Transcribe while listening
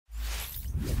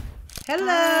Hello!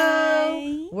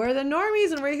 Hi. We're the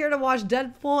Normies and we're here to watch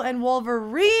Deadpool and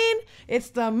Wolverine. It's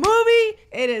the movie.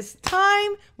 It is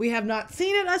time. We have not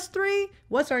seen it, us three.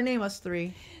 What's our name, us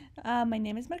three? My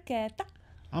name is Marqueta.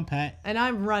 I'm Pat. And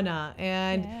I'm Rana.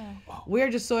 And we're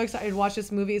just so excited to watch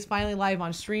this movie. It's finally live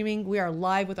on streaming. We are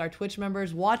live with our Twitch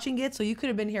members watching it, so you could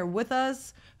have been here with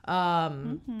us.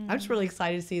 I'm just really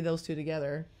excited to see those two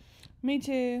together. Me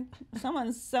too.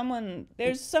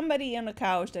 There's somebody on the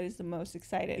couch that is the most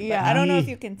excited. But Yeah. I don't know if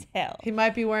you can tell. He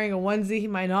might be wearing a onesie. He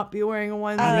might not be wearing a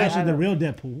onesie. I'm actually the real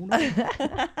Deadpool.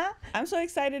 I'm so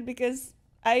excited because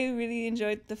I really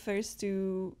enjoyed the first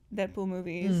two Deadpool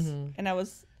movies. And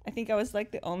I think I was like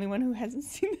the only one who hasn't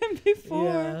seen them before.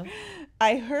 Yeah.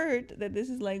 I heard that this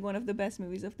is like one of the best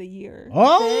movies of the year.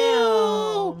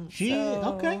 Oh, shit.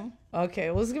 So- Okay. Okay,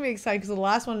 well, this is gonna be exciting because the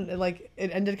last one,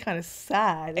 it ended kind of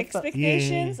sad.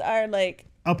 Expectations are like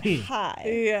Up here. high.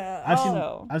 Yeah.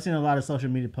 I've seen a lot of social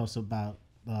media posts about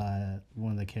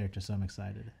one of the characters, so I'm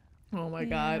excited. Oh my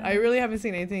god, I really haven't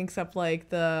seen anything except like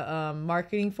the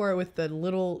marketing for it with the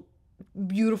little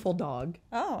beautiful dog.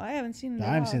 Oh, I haven't seen the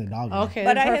I haven't dog. seen the dog yet. Okay,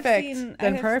 But then I perfect. have seen.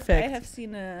 Then perfect. I have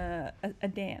seen a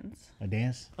dance. A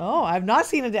dance? Oh, I've not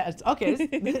seen a dance. Okay,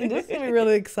 this is gonna be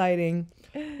really exciting.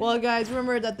 Well, guys,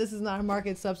 remember that this is not a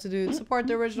market substitute. Support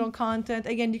the original content.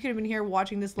 Again, you could have been here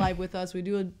watching this live with us. We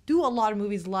do a lot of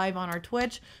movies live on our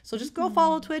Twitch, so just go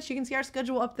follow Twitch. You can see our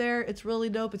schedule up there. It's really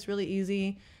dope. It's really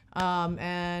easy.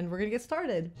 And we're gonna get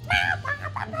started.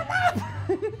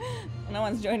 No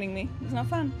one's joining me. It's not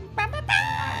fun.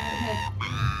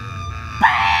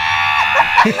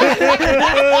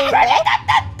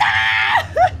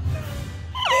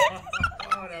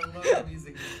 God, I love the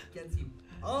music. It gets you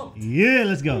pumped. Yeah,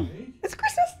 let's go. It's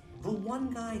Christmas. The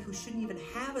one guy who shouldn't even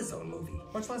have his own movie,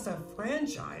 much less a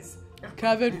franchise.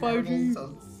 Kevin Feige.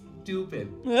 So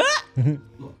stupid.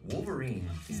 Look, Wolverine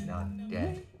is not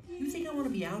dead. You think I want to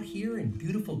be out here in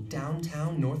beautiful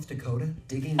downtown North Dakota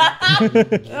digging up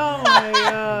the Oh my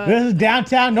god. This is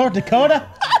downtown North Dakota.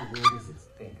 Where does it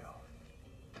think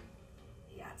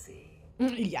of?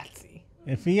 Yahtzee. Yahtzee.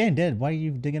 If he ain't dead, why are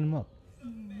you digging him up?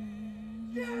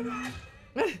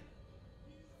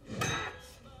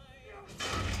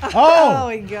 Oh Oh!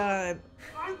 my god.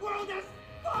 My world is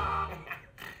fucked!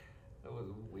 That was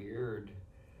weird.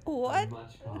 What?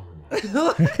 Much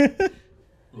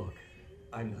Look,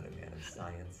 I'm not a man of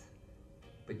science,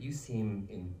 but you seem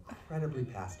incredibly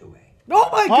passed away. Oh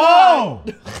my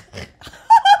god. Oh!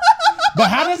 But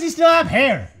how does he still have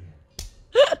hair?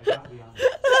 I gotta be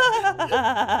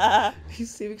honest. You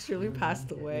seem extremely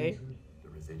passed away. The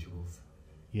residuals.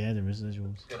 Yeah, the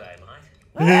residuals. G'day,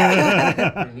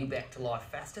 mate. Bring me back to life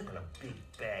faster than a big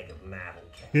bag of marble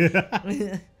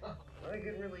cash. I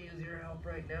could really use your help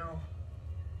right now.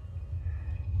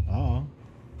 Oh.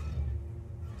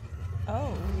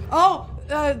 Oh.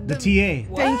 Oh, The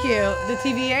TA. thank you. The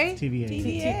TVA? TVA.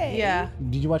 TVA. Yeah.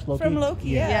 Did you watch Loki? From Loki,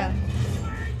 yeah.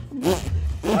 Yeah.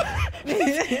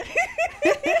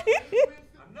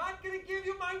 I'm not gonna give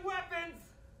you my weapons,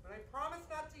 but I promise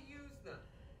not to use them.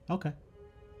 Okay.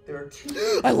 There are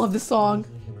two I love this song.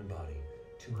 in the human body.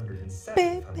 207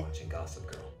 if I'm watching Gossip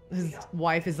Girl. His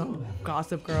wife is on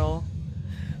Gossip Girl.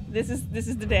 This is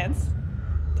the dance.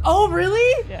 Oh,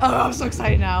 really? Yeah. Oh, I'm so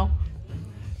excited now.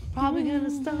 Probably gonna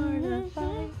start a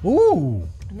fight. Ooh.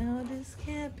 No, this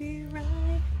can't be right.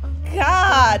 Oh,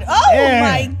 God. Oh Yeah.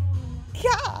 my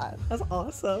God. that's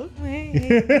awesome. But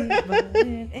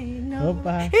it ain't no- Oh,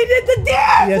 bye. He did the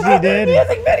dance! Yes, he of did. The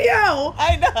music video!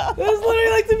 I It know. was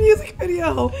literally like the music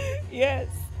video. Yes.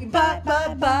 Bye,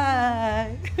 bye,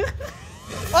 bye.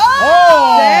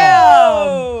 Oh!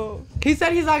 Oh. He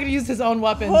said he's not gonna use his own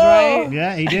weapons, Oh. right?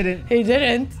 Yeah, he did it. He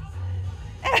didn't.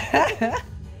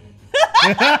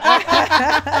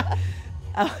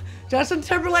 Justin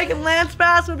Timberlake and Lance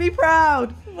Bass would be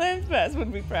proud. Lance Bass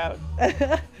would be proud.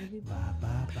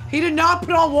 He did not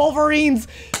put on Wolverines.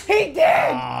 He did.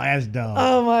 Oh, that's dumb.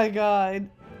 Oh my god.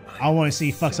 I want to see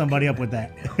you fuck somebody up with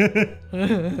that.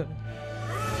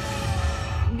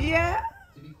 Yeah.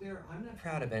 To be clear, I'm not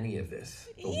proud of any of this.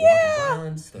 The Yeah. war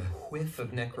violence, the whiff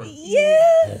of necrophilia.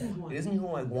 Yeah. It isn't who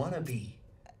I want to be.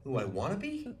 Who I want to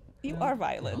be? You are I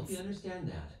violent. hope you understand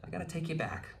that. I gotta take you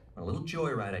back. On a little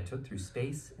joyride I took through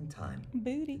space and time.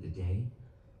 Booty. The day.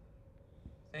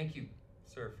 Thank you,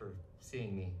 sir, for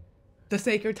seeing me. The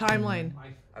sacred timeline.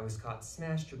 I was caught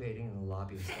masturbating in the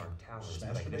lobby of Stark Towers,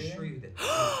 but I can assure you that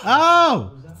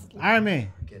Oh! Iron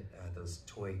Man. get those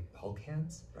toy Hulk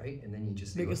hands, right? And then you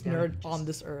just Biggest look down nerd and on just-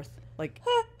 this earth. Like,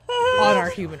 on our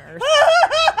human earth.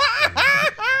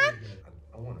 I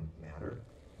want to matter.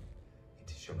 I need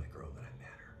to show my girl that I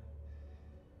matter.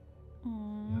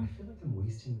 I feel like I'm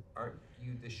wasting. Aren't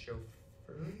you the chauffeur?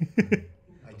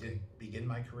 I did begin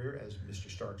my career as Mr.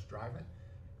 Stark's driver.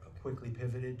 Quickly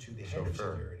pivoted to the head of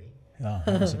Chauffeur. security. Oh,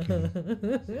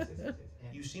 security.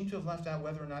 You seem to have left out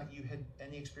whether or not you had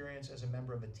any experience as a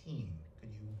member of a team. Could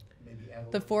you maybe add a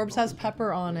The little- Forbes has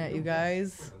Pepper on it, you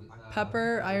guys.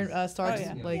 Pepper, Iron Stark's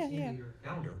like. Yeah.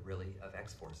 Founder, really, of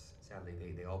X-Force. Sadly,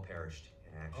 they all perished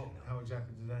in action. Oh, how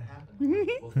exactly did that happen?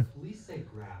 Well, the police say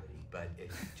gravity, but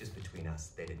it's just between us.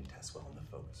 They didn't test well in the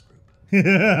focus group.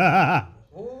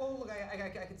 Whoa, look,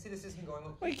 I can see this isn't going.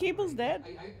 Wait, Cable's dead?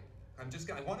 I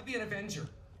want to be an Avenger.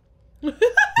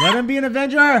 Let him be an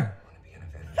Avenger. I want to be an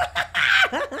Avenger.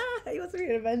 He wants to be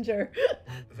an Avenger.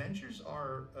 Avengers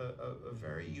are a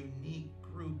very unique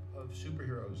group of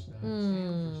superheroes that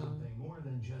stand for something more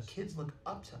than just kids look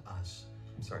up to us.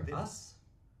 I'm sorry, us?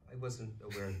 I wasn't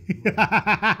aware of you.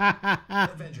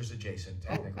 Avengers adjacent,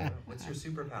 technically. What's your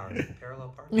superpower? Parallel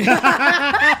park?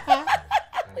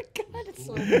 God, it's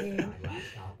so mean.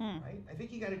 Right? I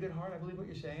think you got a good heart. I believe what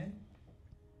you're saying.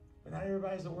 But not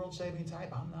everybody's the world-saving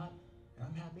type. I'm not. And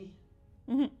I'm happy.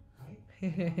 Right?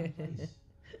 Please.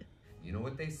 You know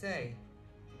what they say?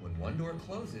 When one door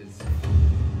closes,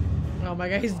 Oh my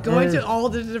god, he's going to all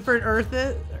the different Earths.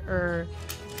 Or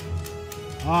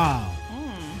Wow.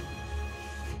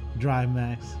 Drive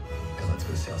Max. and let's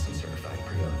go sell some certified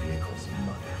pre-owned vehicles,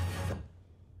 mother.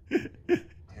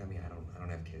 Tammy, I don't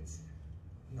have kids.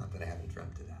 Not that I haven't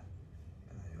dreamt of that.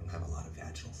 I don't have a lot of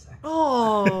vaginal sex.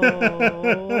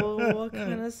 oh, what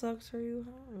kind of sex are you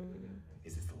having?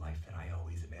 Is this the life that I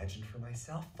always imagined for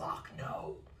myself? Fuck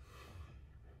no.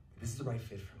 This is the right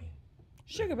fit for me.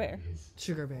 Sugar Bear.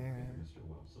 Sugar Bear.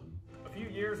 A few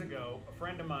years ago, a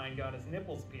friend of mine got his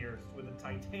nipples pierced with a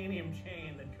titanium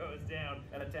chain that goes down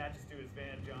and attaches to his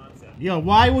Van Johnson. Yo,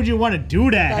 why would you want to do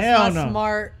that? That's Hell not no.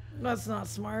 smart. That's not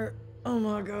smart. Oh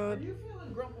my Are god. you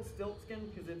feeling Grumpelstiltskin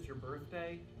because it's your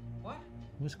birthday? What?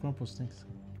 What's Grumple Stinks?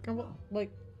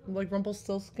 Like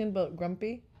Rumpelstiltskin, but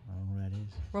grumpy. I don't know who that is.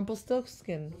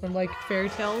 Rumpelstiltskin from like fairy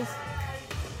tales.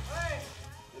 Hey!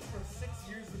 This was 6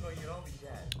 years ago, you'd all be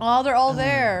dead. Oh, they're all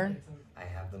there. I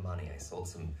have the money. I sold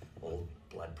some old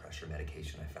blood pressure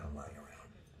medication I found lying around.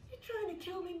 You trying to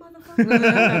kill me,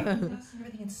 motherfucker? That's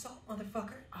everything in salt,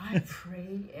 motherfucker. I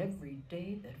pray every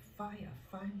day that fire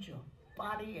finds your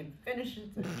body and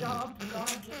finishes the job.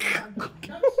 Cocaine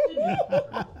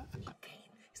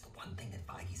is the one thing that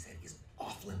Feige said is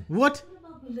off limits. What? What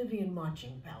about Bolivian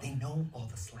marching powder? They know all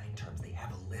the slang terms. They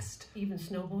have a list. Even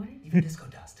snowboarding? Even disco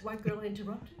dust. White girl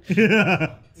interrupted?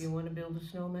 You want to build a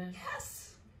snowman?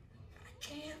 Yes. But I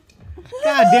can't.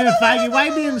 God damn it, Feige. Why are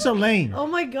you being so lame? Oh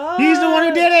my god. He's the one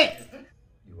who did it.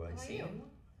 You see him?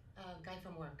 Guy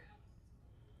from work.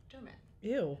 Dermot.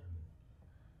 Ew.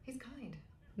 He's kind.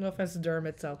 No offense to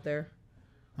Dermot's out there.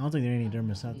 I don't think there are any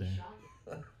Dermits out there.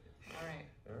 All right.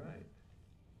 All right.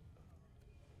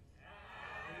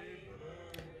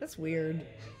 That's weird.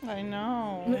 I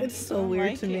know. It's so Don't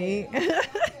weird like to it. me.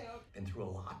 Been through a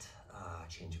lot.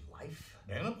 Change of life.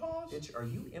 Menopause? Bitch, are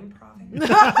you improving?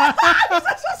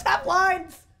 Just have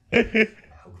lines.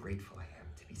 How grateful I am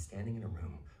to be standing in a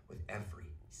room with every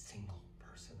single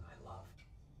person I love.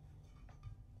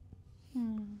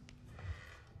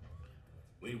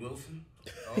 Wade Wilson?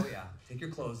 Oh yeah. Take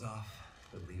your clothes off,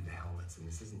 but leave the helmets. And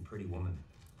this isn't Pretty Woman.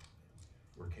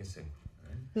 We're kissing.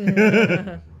 Right?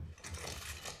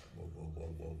 Whoa, whoa,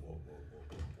 whoa, whoa, whoa, whoa,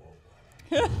 whoa, whoa.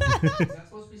 Is that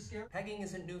supposed to be scary? Pegging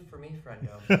isn't new for me,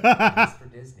 friendo. It's for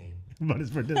Disney. But it's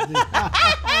for Disney.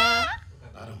 I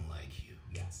don't like you.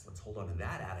 Yes, let's hold on to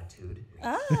that attitude.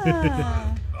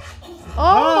 Ah.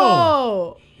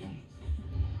 Oh.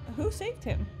 Who saved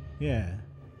him? Yeah.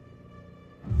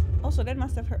 Also, that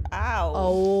must have hurt. Ow.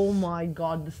 Oh my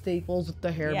god, the staples with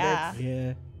the hair Yeah. bits.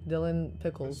 Yeah. Dylan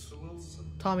Pickles.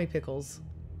 Tommy Pickles.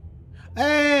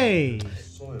 Hey!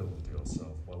 Soil with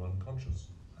yourself while unconscious.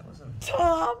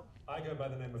 Tom! I go by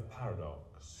the name of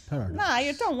Paradox. Nah,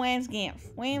 you're Tom Wayne's Games.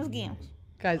 Wayne's Games.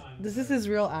 Guys, this is his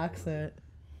real accent.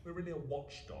 We're really a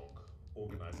watchdog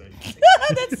organization.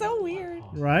 That's so weird.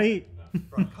 Right?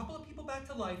 Brought a couple of people back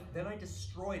to life, then I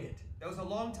destroyed it. That was a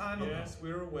long time ago. Yes,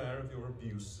 we're aware of your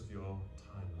abuse of your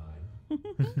timeline.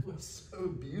 We're so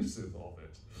abusive of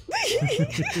it.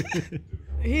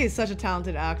 He is such a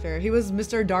talented actor. He was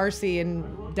Mr. Darcy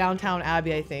in Downtown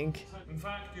Abbey, I think. In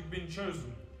fact, you've been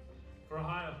chosen for a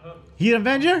higher purpose. He an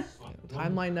Avenger?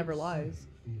 Timeline never lies.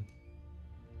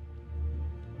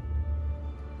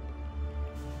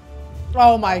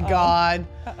 Oh my god.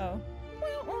 Uh-oh.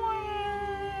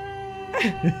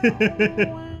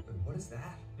 What is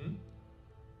that?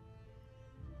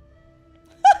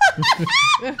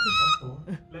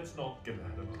 Let's not get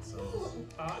ahead of ourselves.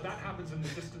 That happens in the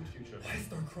distant future. Why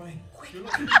start crying?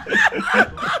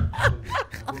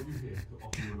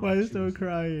 Why is still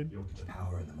crying? The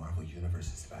power in the Marvel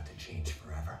Universe is about to change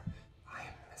forever. I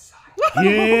am the Messiah.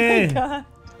 Yeah. Oh God.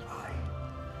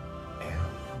 I am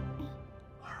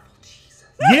Marvel Jesus.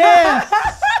 Yes.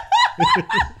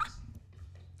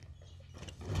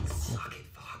 Suck it,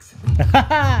 Fox.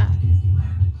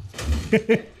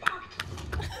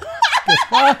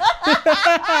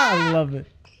 I love it.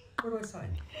 Where do I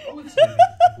sign? Oh, it's Good.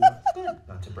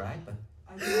 Not to brag, but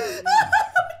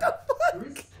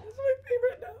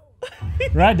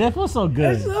Right? That feels so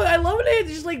good. I love it.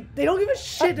 It's just like they don't give a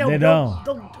shit. They don't.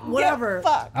 Whatever. Yeah,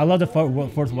 fuck. I love the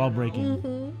fourth wall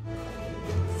breaking.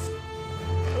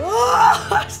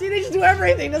 Oh, see, they just do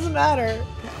everything. Doesn't matter.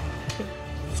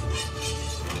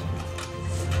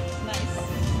 Nice.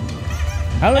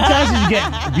 How many times did you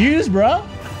get abused, bro?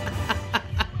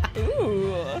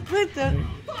 Ooh.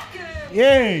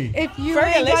 Yay! If you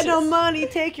Very ain't got no delicious. money,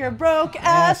 take your broke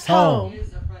ass home.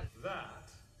 That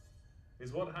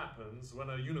is what happens when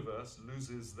a universe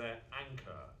loses their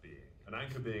anchor being. An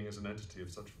anchor being is an entity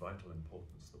of such vital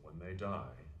importance that when they die,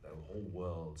 their whole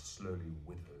world slowly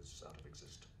withers out of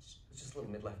existence. it's just a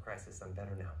little midlife crisis. I'm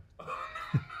better now.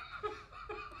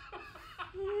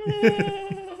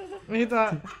 He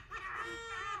thought.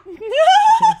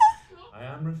 I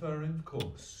am referring, of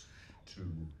course, to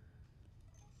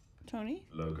Tony?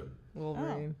 Logan,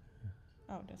 Wolverine.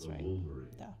 Oh, that's the right. Wolverine.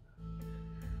 Duh.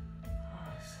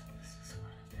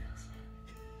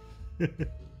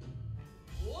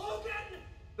 Logan!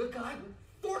 The guy with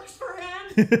forks for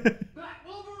hands? That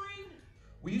Wolverine?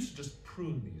 We used to just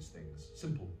prune these things.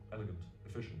 Simple, elegant,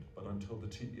 efficient. But until the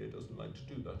TVA doesn't like to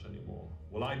do that anymore.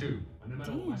 Well, I do. And no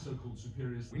matter what my so-called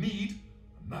superiors... We need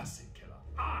a mercy killer.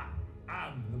 I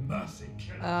am the mercy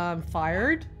killer.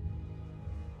 Fired?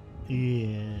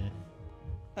 Yeah.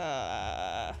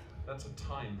 That's a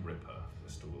time ripper,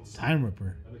 Mr. Wilson. Time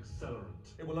Ripper. An accelerant.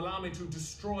 It will allow me to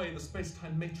destroy the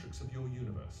space-time matrix of your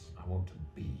universe. I want to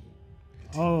be.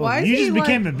 Oh, Why is you he, just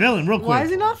became a villain real quick. Why is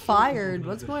he not fired?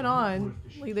 What's going on?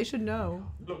 Like, they should know.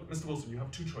 Look, Mr. Wilson, you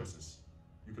have two choices.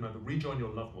 You can either rejoin your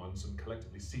loved ones and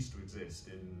collectively cease to exist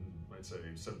in, let's say,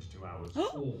 72 hours, or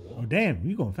Oh, damn.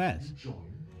 You going fast. join.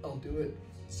 I'll do it.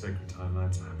 Sacred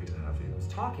Timelines are happy to have you. I was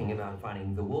talking about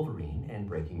finding the Wolverine and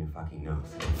breaking your fucking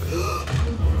nose.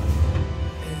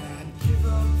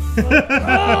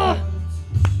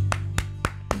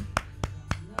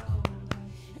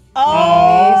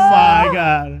 Oh my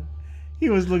god. He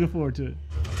was looking forward to it.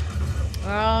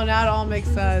 Oh, now it all makes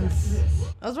sense.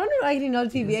 I was wondering why he didn't know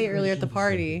TVA earlier at the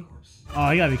party. Oh,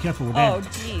 you gotta be careful with Oh,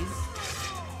 that. jeez.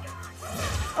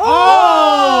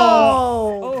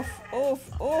 Oh! Oof,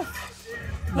 oof, oof.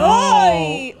 No.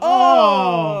 Oi!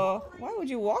 Oh! Why would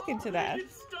you walk into that?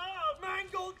 Stop!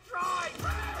 Mangled try!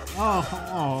 Oh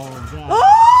god.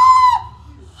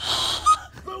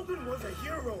 Logan was a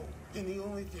hero and the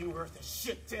only thing worth a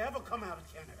shit to ever come out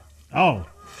of Canada. Oh.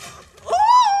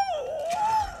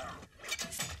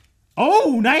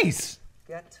 Oh, nice.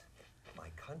 Get my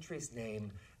country's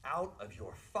name out of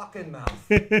your fucking mouth.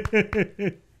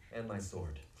 And my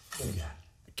sword. Give me that.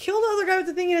 Kill the other guy with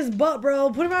the thing in his butt, bro.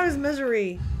 Put him out of his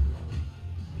misery.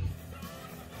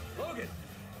 Logan!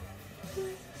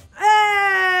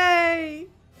 Hey!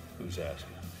 Who's asking?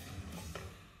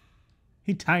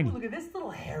 He tiny. Look at this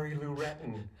little hairy Lou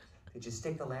Retton. Did you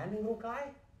stick the landing, little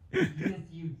guy? Yes,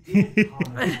 you did call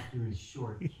him after his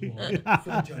short king.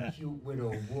 Such a cute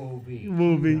widow Wolvie.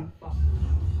 Movie.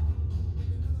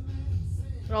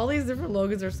 All these different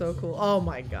Logans are so cool. Oh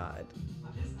my god.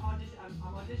 I'm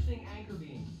auditioning Anchor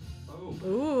Beam. Oh.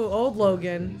 Ooh, old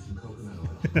Logan. Some coconut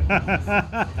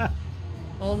oil.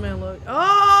 Old man Logan.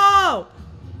 Oh!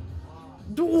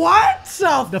 What?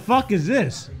 So The fuck is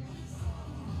this?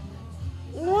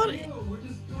 what? We're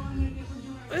just going in a different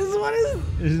direction. This one is.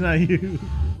 It's not you. From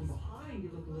behind, you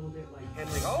look a little bit like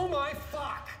Henry, oh my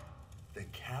fuck! The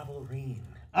Cavalrine.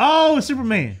 Oh,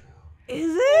 Superman.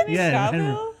 Is it? Yeah, Henry.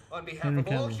 Cavill? On behalf Henry of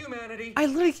all Cavill. humanity, I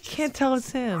literally can't tell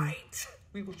it's him. right.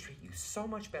 We will treat you so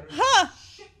much better. Huh!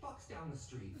 shit bucks down the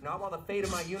street. Not while the fate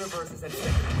of my universe is at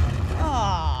stake.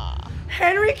 Aww.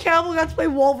 Henry Cavill got to play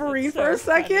Wolverine It's for a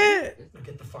so funny. second. Now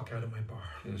get the fuck out of my bar.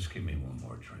 Just give me one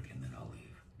more drink and then I'll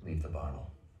leave. Leave the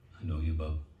bottle. I know you,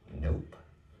 bub. Nope.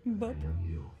 But I know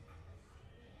you.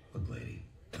 Look, lady.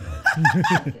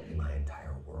 My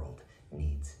entire world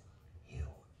needs you.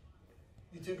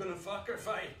 You two gonna fuck or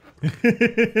fight?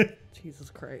 Jesus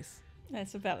Christ.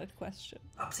 that's a valid question.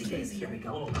 Upsy daisy, here we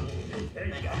go. There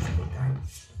you go.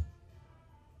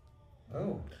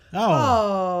 Oh.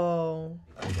 Oh.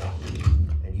 I know.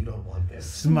 And you don't want this.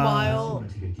 Smile.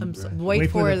 Wait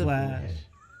for the flash.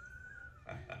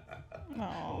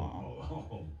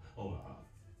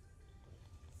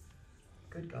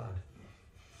 Good God.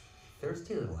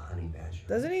 Thirsty little honey badger.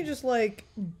 Doesn't he just like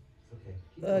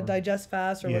digest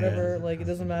fast or whatever? Like it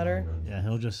doesn't matter. Yeah,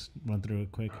 he'll just run through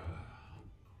it quick.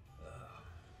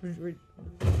 Look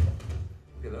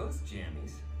at those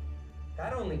jammies.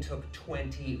 That only took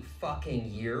 20 fucking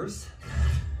years.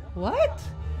 What?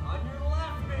 On your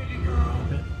left, baby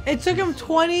girl. It took him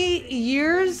 20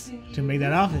 years to make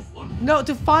that outfit. No,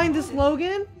 to find this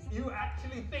Logan. You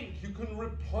actually think you can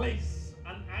replace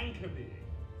an anchor being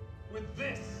with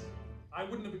this? I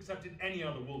wouldn't have accepted any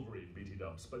other Wolverine, BT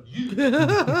Dubs, but you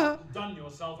done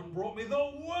yourself and brought me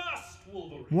the worst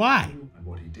Wolverine. Why? And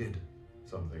what he did,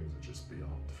 some things are just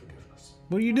beyond forgiveness.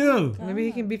 What do you do? Maybe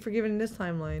he can be forgiven in this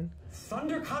timeline.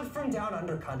 Thundercunt from Down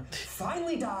Undercunt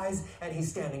finally dies, and he's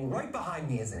standing right behind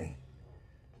me, isn't he?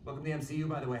 Welcome to the MCU,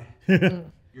 by the way.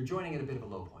 You're joining at a bit of a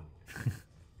low point.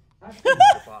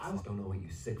 Bosses don't know what you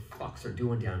sick fucks are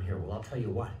doing down here. Well, I'll tell you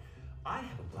what. I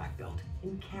have a black belt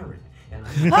in Karen, and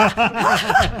I'm gonna tell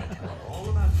her all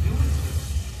about you.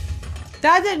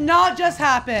 That did not just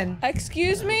happen.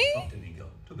 Excuse me?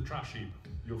 To the trash heap.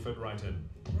 You'll fit right in.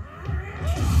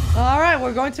 All right,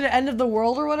 we're going to the end of the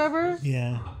world or whatever.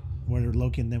 Yeah, where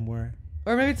Loki and them were.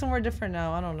 Or maybe it's somewhere different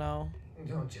now. I don't know.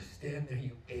 Don't just stand there,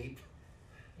 you ape.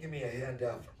 Give me a hand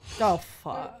up. Oh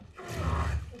fuck.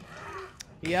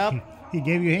 Yep. He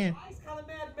gave you a hand. He's kind of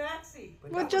Mad Maxie.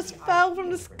 What just fell from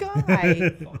the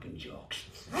sky? Fucking jokes.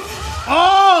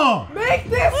 Oh! Make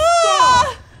this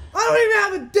stop! I don't even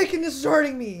have a dick and this is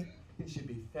hurting me. You should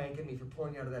be thanking me for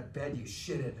pulling you out of that bed you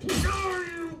shit in. Oh,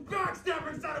 you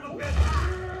backstabbing son of a bitch!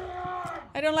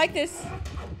 I don't like this.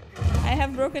 I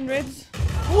have broken ribs.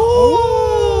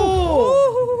 Ooh!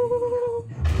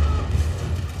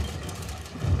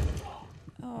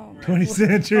 20th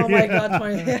century. Oh my god,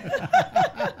 20.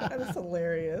 That is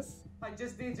hilarious. I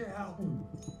just need your help.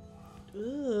 Ooh. I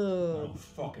don't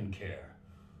fucking care.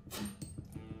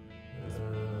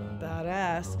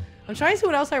 Badass. I'm trying to see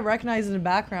what else I recognize in the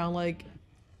background, like.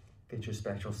 Get your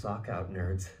spectral sock out,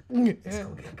 nerds. Ew. It's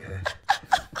gonna get good.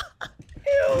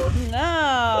 No,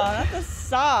 not the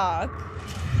sock.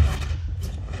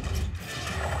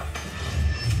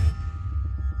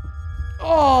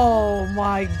 Oh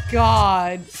my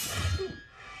god.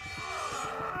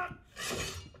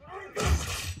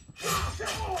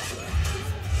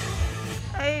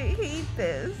 I hate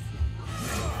this.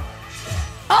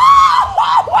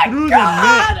 Oh my Through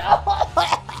god!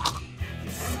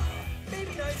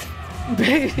 Baby knife.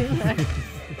 Baby knife.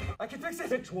 I can fix it.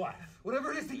 Fix what?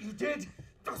 Whatever it is that you did.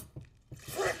 Those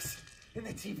pricks in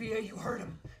the TVA, you heard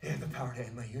them. They have the power to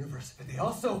end my universe, but they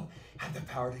also have the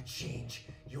power to change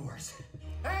yours.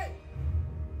 Hey!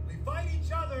 We fight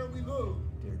each other, we move.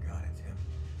 Dear God, it's him.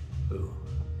 Who?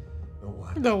 The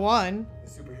what? The one. The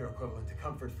superhero equivalent to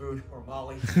comfort food or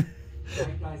Molly.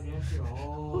 That guy's answer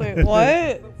all. Wait,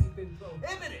 what? He's been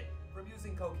prohibited from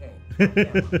using cocaine.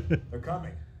 They're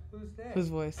coming. Who's that? Whose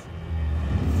voice?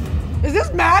 Is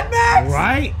this Mad Max?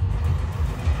 Right?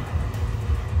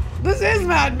 This is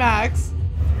Mad Max.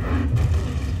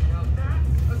 Now that's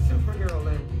a superhero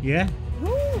land. Yeah?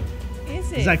 Who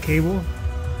is it? Is that Cable?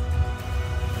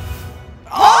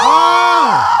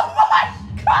 Oh my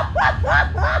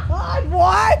god!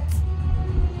 What?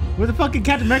 What the fuck is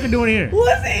Captain America doing here?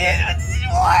 Was he in?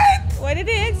 What? Why did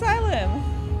they exile him?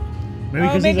 Maybe Oh,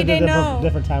 because maybe he's they in a know.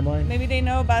 different timeline. Maybe they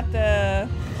know about the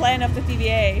plan of the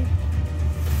TVA.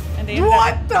 And they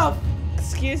What the?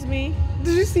 Excuse me?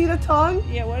 Did you see the tongue?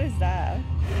 Yeah, what is that?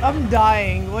 I'm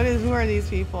dying. What is? Who are these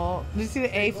people? Did you see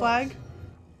the A flag?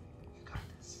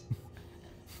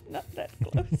 Not that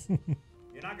close.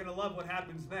 You're not gonna love what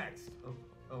happens next.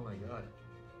 Oh my God.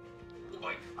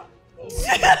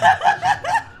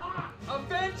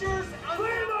 Avengers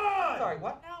Assemble! Sorry,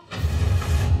 what now?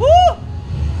 Woo!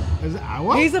 Is it,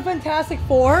 what? He's a Fantastic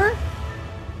Four.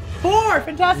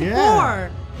 Fantastic Yeah.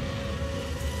 Four.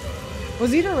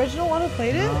 Was he the original one who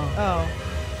played it? No. Oh.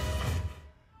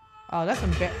 Oh, that's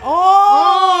embarrassing.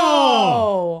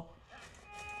 Oh!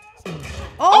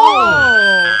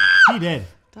 Oh! He did.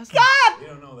 That's You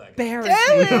don't know that guy.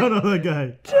 embarrassing. I don't know that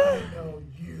guy. I know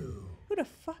you. Who the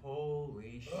fuck?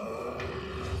 Holy shit.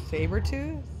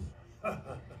 Sabretooth?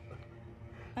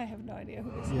 I have no idea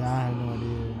who this is. Yeah, I have no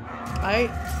idea.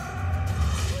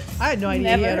 I had no idea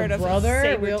Never he had heard a of a brother.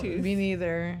 Sabretooth. Me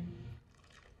neither.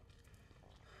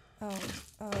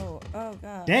 Oh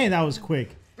god. Dang, that was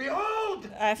quick. Behold!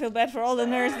 I feel bad for all the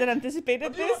nerds that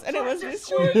anticipated this, and it was this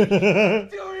short.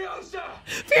 Furiosa!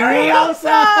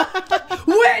 Furiosa!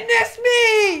 Witness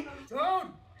me! Toad!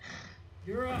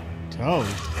 You're up. Toad.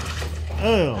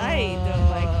 Oh. I don't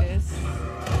like this.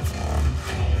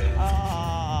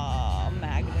 Oh,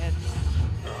 magnet.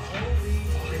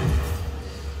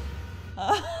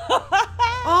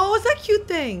 Oh, what's that cute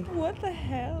thing? What the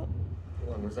hell?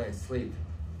 When was I asleep?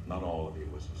 Not all of you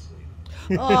was asleep.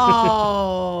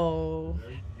 Oh.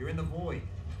 You're in the void,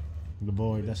 The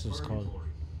boy, that's what it's called.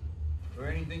 where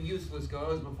anything useless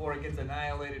goes before it gets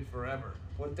annihilated forever.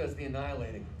 What does the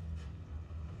annihilating?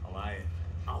 Alive.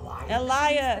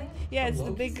 Elia. Yeah, it's the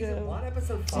Loki big. season 1,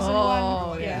 episode 5.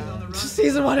 Oh, Yeah. On the run.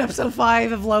 Season 1, episode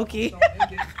 5 of Loki. Don't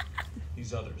make it.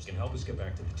 These others can help us get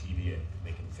back to the TVA.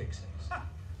 They can fix things.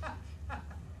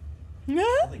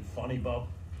 Something funny, Bub?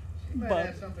 She might But-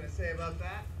 have something to say about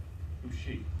that. Who's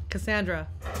she? Cassandra.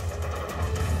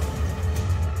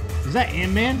 Is that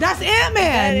Ant-Man? That's That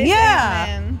Ant-Man! is Yeah!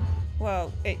 Ant-Man.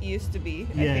 Well, it used to be.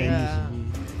 I Yeah, think. it Yeah.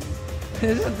 used to be.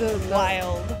 This is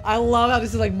Wild. I love how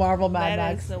this is like Marvel Mad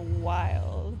That Max. is a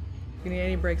wild. If you need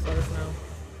any breaks, let us know.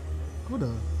 What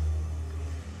the?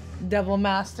 Devil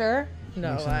Master?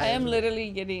 No, Makes sense. I am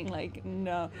literally getting like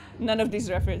none of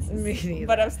these references. Me neither.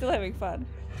 But I'm still having fun.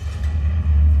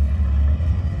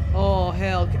 Oh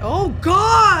hell! Oh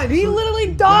God! He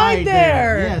literally died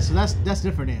there. Yeah, so that's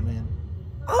different, Ant-Man.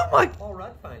 Oh my! Paul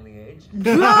Rudd finally aged.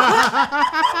 God.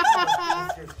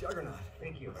 Here's Juggernaut.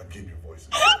 Thank you. Keep your voice.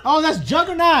 Oh, that's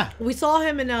Juggernaut. We saw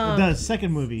him in The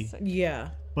second movie, yeah.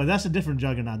 but that's a different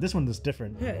Juggernaut. This one is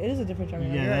different. Yeah, it is a different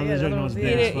Juggernaut. Yeah, You're that right. other the other Juggernaut one's was the-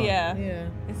 big as fuck. Yeah. Yeah.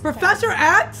 It's Professor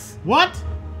X? What?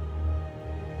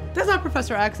 That's not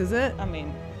Professor X, is it? I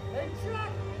mean, Hey, Chuck!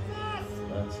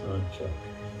 That's not Chuck.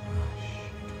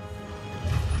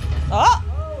 oh,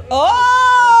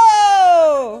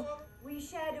 oh! We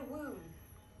shared a wound.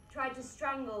 Tried to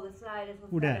strangle the sly little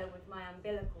Who fellow dat? with my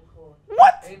umbilical cord.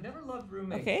 What? They've never loved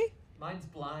roommates. Okay. Mine's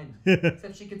blind.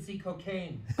 Except she can see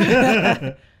cocaine.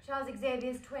 Charles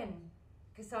Xavier's twin,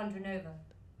 Cassandra Nova.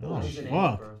 Oh, She's an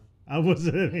fuck. birth. I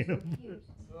wasn't. Cute.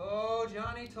 Oh,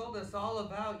 Johnny told us all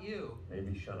about you.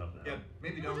 Maybe shut up now. Yeah,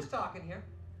 maybe We're don't. just talking here.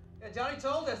 Yeah, Johnny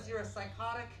told us you're a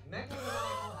psychotic,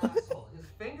 megalomaniacal asshole. His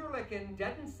finger-licking,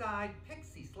 dead inside,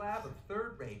 pixie slab of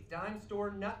third-rate dime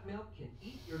store nut milk can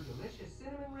eat your delicious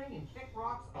cinnamon ring and kick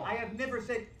rocks. I have never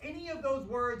said any of those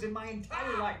words in my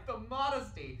entire life. The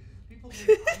modesty. People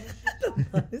do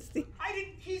Honesty. I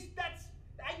didn't kiss. That's.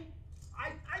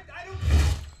 I don't.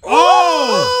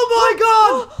 Oh my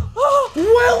God!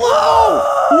 Willow!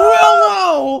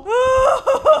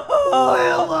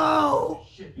 Willow!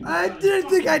 I didn't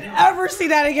think I'd ever see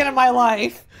that again in my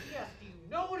life. Yes, do you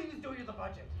know what he was doing to the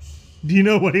budget? Do you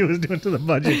know what he was doing to the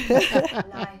budget?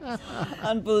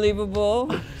 Unbelievable.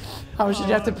 How much did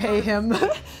you have to pay him?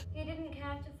 He didn't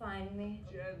care to find me.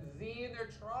 Gen Z and their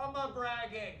trauma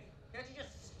bragging. Can't you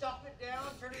just stuff it down,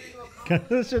 turn it into a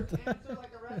Shut the- cancer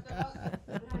like the rest of us?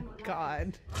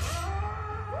 God.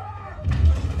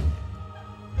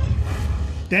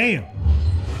 Damn.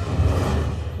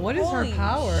 What is Holy her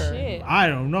power? shit. I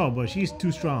don't know, but she's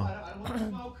too strong. I don't want to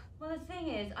smoke. Well, the thing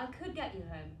is, I could get you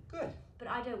home, Good. but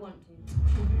I don't want to.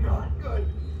 Not good.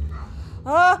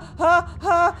 Ha ha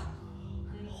ha.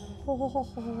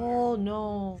 Oh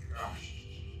no. I've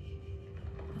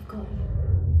got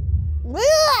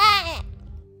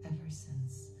Ever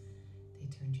since they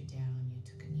turned you down, you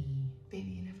took a knee.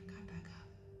 Baby, you never got back up.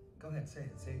 Go ahead, say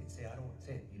it. Say I don't want.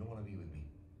 Say it. You don't want to be with me.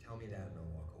 Tell me that and I'll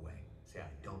walk away. Say I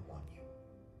don't want you.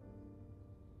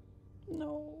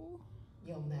 No.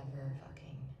 You'll never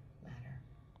fucking matter.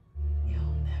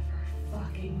 You'll never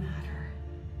fucking matter.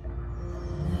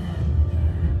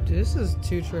 This is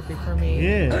too trippy for me.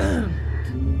 Yeah.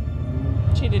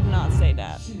 She did not say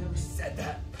that. She never said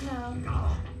that. no,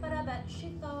 but I bet she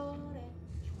thought it.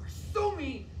 You were so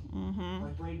mean. Mm-hmm. My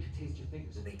brain could taste your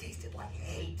fingers. And they tasted like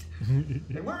hate. And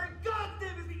we're in Gotham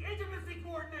as the intimacy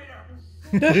coordinator.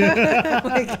 Oh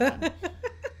my God.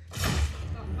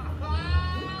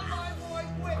 My boy,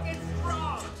 quick and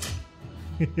strong.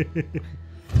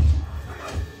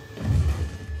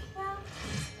 Well,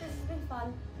 this has been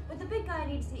fun, but the big guy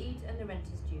needs to eat and the rent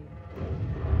is due.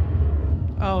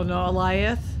 Oh no,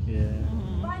 Elias. Yeah.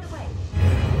 By the way,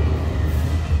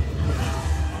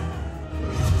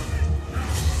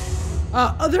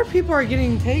 Other people are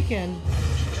getting taken.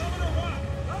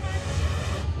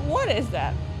 What is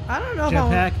that? I don't know if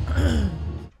I Jetpack.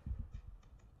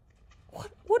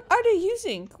 What are they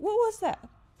using? What was that?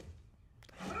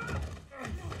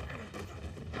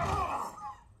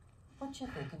 What you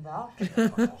thinking, Val?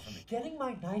 Getting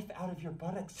my knife out of your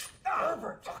buttocks.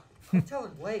 Pervert. I'm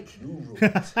telling Blake. You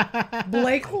ruined.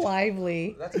 Blake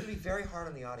Lively. That's gonna be very hard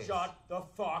on the audience. Shut the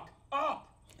fuck up.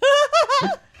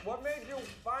 What made you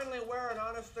finally wear an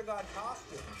honest-to-God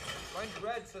costume? Mine's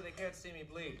red so they can't see me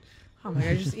bleed. Oh my god,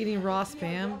 you're just eating raw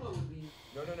spam.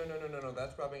 No.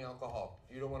 That's rubbing alcohol.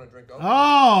 You don't want to drink alcohol.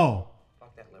 Oh!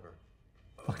 Fuck that liver.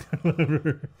 Fuck that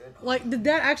liver. Like, did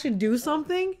that actually do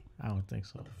something? I don't think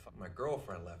so. Fuck, my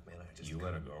girlfriend left me and I just... You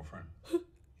had a girlfriend?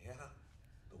 Yeah.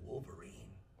 The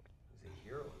Wolverine. He's a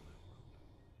hero in my world.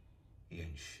 He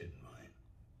ain't shit in mine.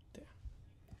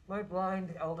 My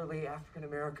blind, elderly,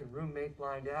 African-American roommate,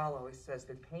 Blind Al, always says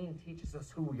that pain teaches us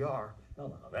who we are.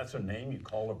 No. That's her name. You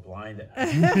call her blind.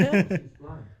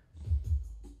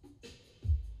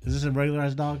 Is this a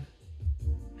regularized dog?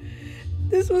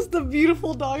 This was the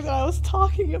beautiful dog that I was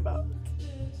talking about.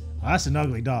 Oh, that's an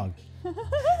ugly dog.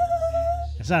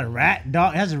 It's not a rat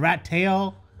dog. It has a rat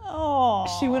tail. Oh.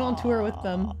 She went on tour with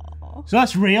them. So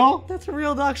that's real? That's a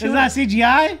real dog. It's not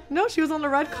CGI? No, she was on the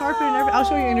red carpet and everything. I'll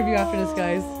show you an interview after this,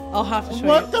 guys. I'll have to show you.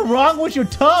 What the wrong with your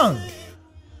tongue?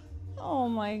 Oh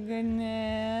my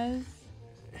goodness.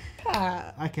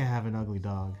 Pat. I can't have an ugly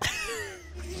dog.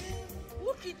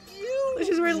 Look at you!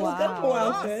 She's wearing a little Deadpool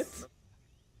outfit.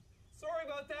 Sorry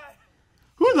about that.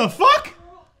 Who the fuck?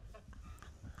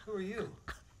 Who are you?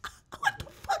 What the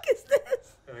fuck is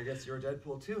this? And I guess you're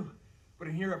Deadpool too. But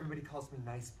in here, everybody calls me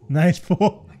Nice Pool. Nice pool.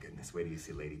 Oh my goodness, wait till you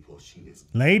see Lady Pool. She is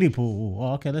Lady pool.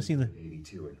 Oh, okay, let's see the...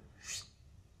 82 and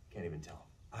can't even tell.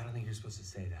 I don't think you're supposed to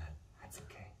say that. That's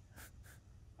okay.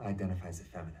 I identify as a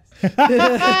feminist.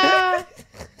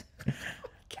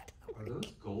 Are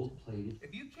those gold-plated?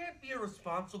 If you can't be a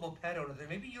responsible pet owner, then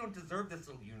maybe you don't deserve this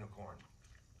little unicorn.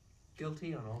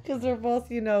 Guilty on all. Because they're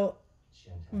both, you know,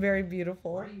 very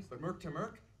beautiful. But Merc to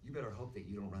Merc, you better hope that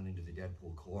you don't run into the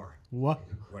Deadpool core. What?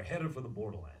 We're headed for the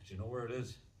borderlands. You know where it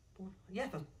is? Yeah,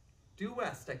 the due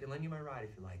west. I can lend you my ride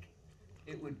if you like.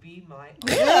 It would be my...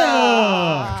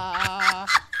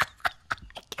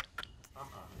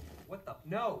 What the?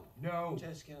 No.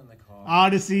 Just get in the car.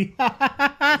 Odyssey. You're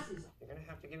gonna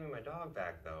have to give me my dog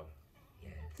back, though. Yeah.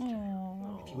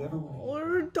 If you ever want What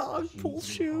are dog pool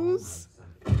shoes?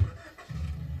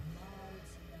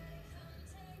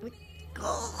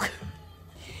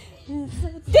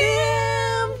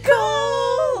 Damn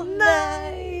cold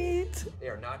night. They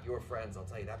are not your friends, I'll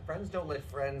tell you that. Friends don't let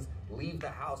friends leave the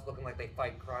house looking like they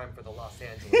fight crime for the Los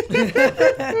Angeles.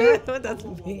 What does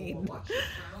that mean?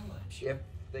 If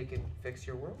they can fix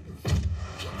your world.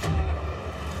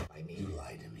 I mean, you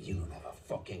lied to me. You don't have a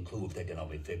fucking clue if they can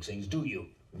help me fix things, do you?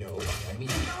 No, I mean...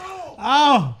 No!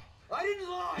 Oh! I didn't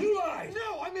lie! You lied!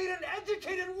 No, I made an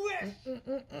educated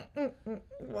wish!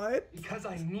 What? Because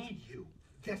I need you.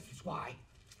 This is why.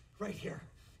 Right here.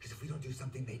 Because if we don't do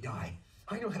something, they die.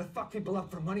 I know how to fuck people up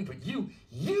for money, but you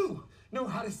know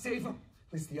how to save them.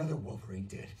 At least the other Wolverine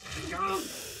did. He's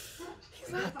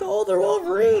not the older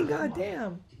Wolverine,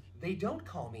 goddamn. They don't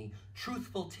call me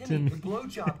Truthful Timmy, the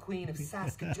blowjob queen of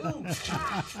Saskatoon.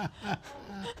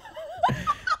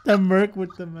 The Merc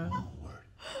with the mouth.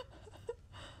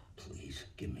 Please,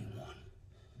 give me one.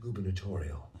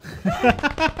 Gubernatorial.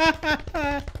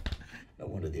 No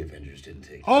wonder the Avengers didn't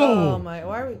take it. Oh my,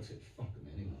 why are we... Fuck them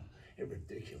anyway. A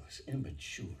ridiculous,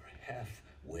 immature,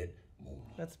 half-wit moron.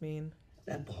 That's mean.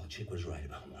 That bald chick was right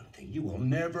about one thing. You will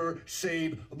never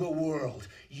save the world.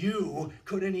 You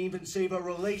couldn't even save a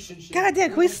relationship. God damn,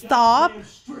 can we stop?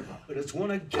 But it's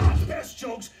one of God's best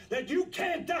jokes that you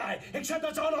can't die, except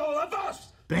that's on all of us.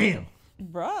 Bam.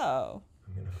 Bro.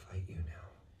 I'm gonna fight you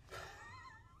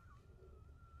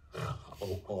now.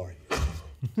 Oh, are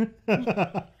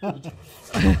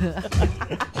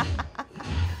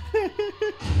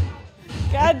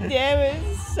God damn it,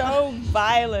 it's so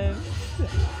violent.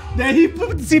 Then he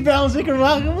put the seatbelt on, like a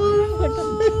rock.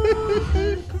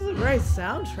 This is a great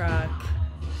soundtrack.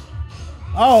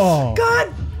 Oh.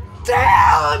 God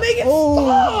damn! Make it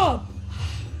stop!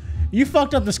 You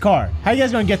fucked up this car. How you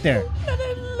guys gonna get there? What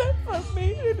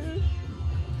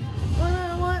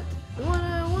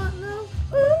I want now.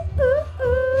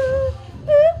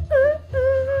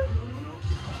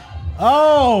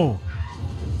 Oh.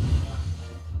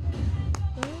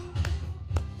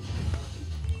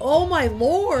 Oh my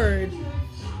lord!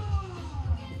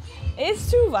 It's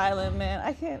too violent, man.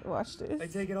 I can't watch this. I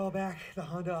take it all back. The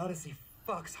Honda Odyssey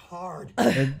fucks hard.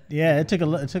 It took a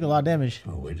lot of damage.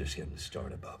 Oh, we're just getting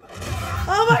started, Bubba.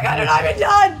 Oh my god, you're not even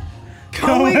done!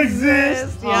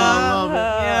 Coexist! Oh, I love it.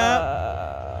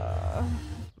 Yeah.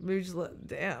 Maybe just let,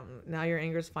 damn, now your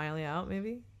anger's finally out,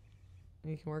 maybe?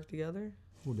 You can work together?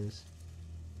 Who this?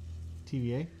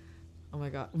 TVA? Oh my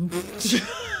god.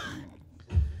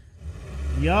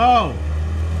 Yo!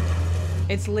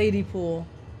 It's Lady Pool.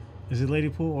 Is it Lady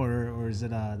Pool or is it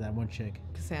that one chick?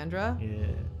 Cassandra?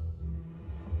 Yeah.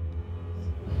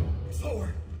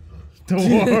 Slower. The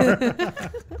war.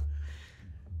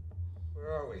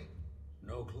 Where are we?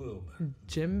 No clue.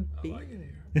 Jim B. I like it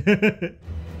here.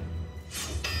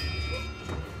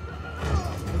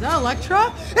 Is that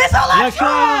Electra? It's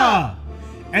Electra!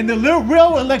 And the little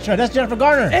real Electra, that's Jennifer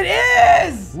Garner. It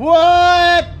is!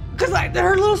 What? Cause like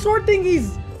her little sword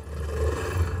thingies.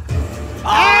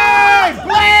 Hey,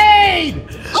 Blade!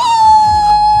 Oh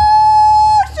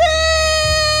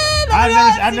shit!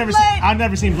 I've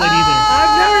never seen Blade either.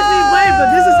 I've never seen Blade, but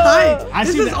this is hype.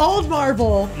 This is old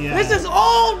Marvel. Yeah. This is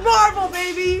old Marvel,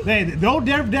 baby. Hey, the old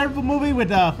Daredevil movie with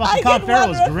fucking Colin Farrell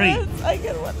was great. I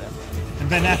get one. And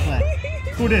Ben Affleck.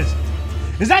 Who this?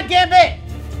 Is that Gambit?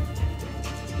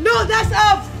 No, that's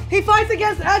he fights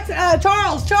against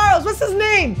Charles. Charles, what's his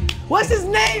name? What's his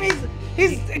name?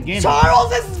 He's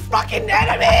Charles' fucking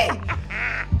enemy.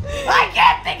 I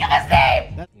can't think of his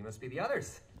name. You must be the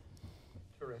others.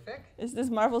 Terrific. Is this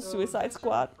Marvel Suicide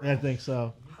Squad? I think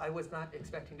so. I was not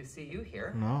expecting to see you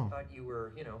here. No. I thought you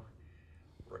were, you know,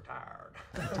 retired.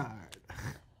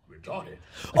 Retarded.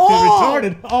 Oh!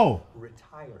 Retarded. Oh.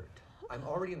 Retired. I'm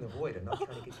already in the void. I'm not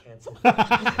trying to get canceled.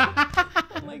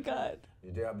 Oh my god.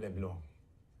 You diable blanc.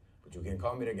 But you can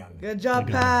call me the Gambit. Good job,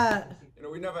 Pat. You know,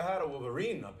 we never had a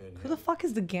Wolverine up in Who the fuck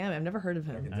is the Gambit? I've never heard of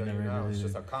I him. can tell you now, it's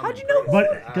just a common How'd you know?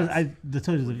 But because I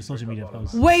told you the social media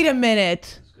post. Wait a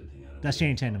minute. That's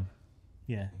Channing Tatum.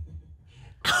 Yeah.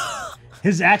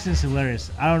 His accent's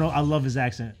hilarious. I don't know. I love his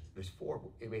accent. There's four.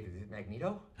 Wait, is it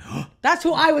Magneto? That's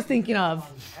who I was thinking of.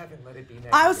 Heaven, let it be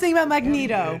Magneto. I was thinking about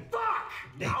Magneto. Fuck!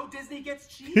 Now Disney gets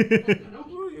cheap.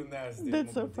 You nasty.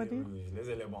 That's so funny.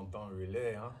 Laissez-les bon temps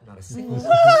rouler, huh? Not a single.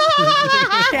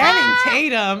 Channing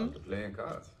Tatum. Playing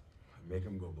cards. Make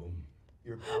him go boom.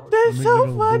 Your power. That's so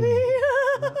funny.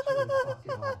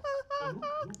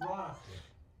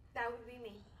 That would be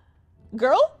me.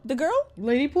 Girl? The girl?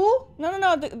 Lady Pool?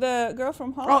 No. The girl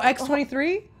from Hall. Oh,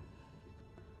 X-23?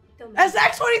 Don't That's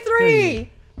X-23!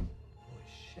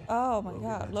 Oh my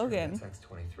god, Logan. That's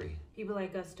X-23. People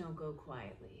like us don't go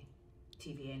quietly.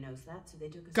 TVA knows that, so they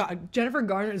took us. God, Jennifer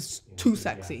Garner is too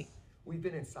sexy. We've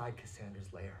been inside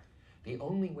Cassandra's lair. The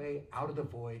only way out of the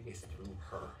void is through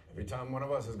her. Every time one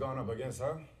of us has gone up against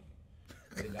her,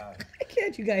 they die. I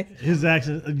can't, you guys. His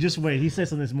accent. Just wait. He says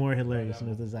something that's more hilarious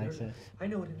than his accent. I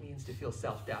know what it means to feel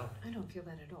self-doubt. I don't feel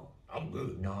that at all. I'm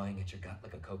good. Gnawing at your gut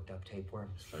like a coked up tapeworm.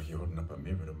 It's like you're holding up a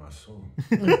mirror to my soul.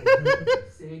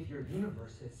 Save your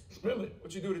universes. Really?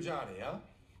 What you do to Johnny, huh?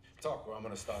 Talk or I'm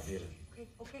gonna stop dealing.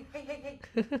 Okay, hey.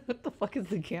 What the fuck is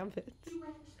the Gambit?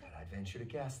 But I'd venture to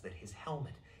guess that his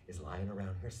helmet is lying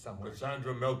around here somewhere.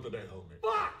 Cassandra melted that helmet.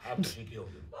 After she killed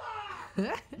him.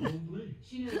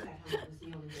 She knew that helmet was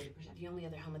the only way to protect. The only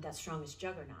other helmet that strong is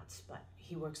Juggernaut's, but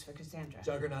he works for Cassandra.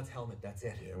 Juggernaut's helmet, that's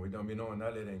it. Yeah, we don't be knowing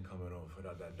that it ain't coming off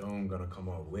without that dome gonna come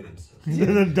off with it.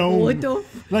 The dome. What the?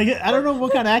 Like, I don't know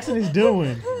what kind of accent he's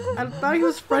doing. I thought he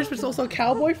was French, but also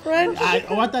cowboy French. I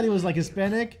thought he was like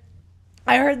Hispanic.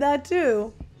 I heard that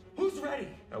too. Who's ready?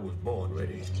 I was born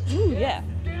ready. Ooh, yeah.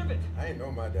 Damn it! I ain't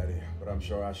know my daddy, but I'm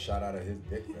sure I shot out of his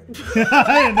dick ready.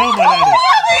 I didn't know my daddy.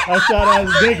 I shot out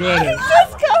his dick with it.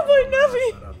 That's Cowboy Nubby.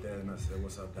 Shot out there and I said,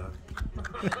 "What's up, doc?"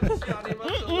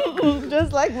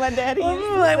 Just like my daddy used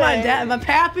to Like my say. dad, my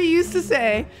pappy used to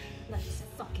say. Let's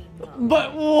fucking go.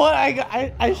 But what?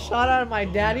 I shot out of my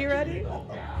daddy already?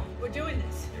 We're doing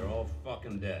this. You're all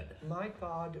fucking dead. My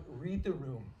God, read the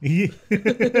room.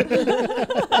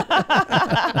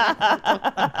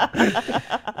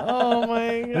 Oh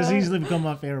my god. This easily become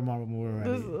my favorite Marvel movie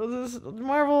already. This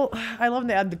Marvel, I love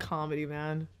to add the comedy,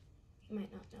 man. You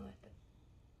might not know it, but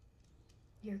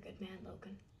you're a good man,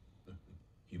 Logan.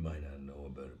 You might not know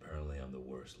it, but apparently I'm the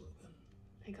worst looking.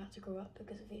 I got to grow up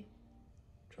because of you.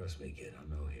 Trust me, kid, I'm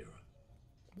no hero.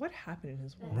 What happened in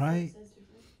his world? Right?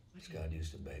 Scott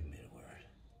used to beg me to wear it.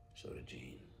 So did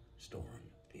Jean, Storm,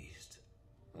 Beast.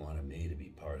 Wanted me to be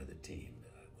part of the team,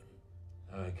 but I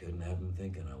wouldn't. I couldn't have him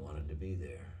thinking I wanted to be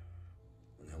there.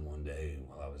 And then one day,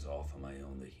 while I was off on my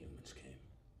own, the humans came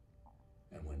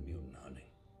and went mutant hunting.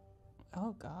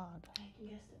 Oh god. I can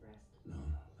guess the rest. No,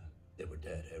 they were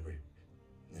dead.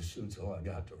 The suit's all I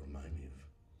got to remind me of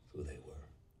who they were,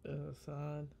 Oh,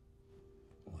 sad.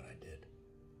 what I did.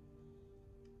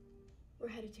 We're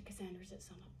headed to Cassandra's at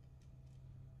sunup.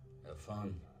 Have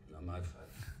fun, not my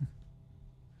fight.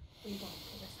 We won't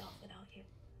pull this off without you.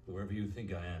 Whoever you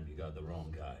think I am, you got the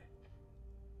wrong guy.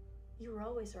 You were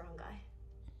always the wrong guy.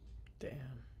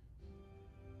 Damn.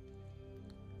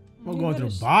 We're You going better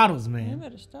through bottles, You man.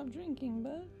 better stop drinking,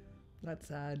 bud. That's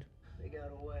sad. They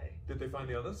got away. Did they find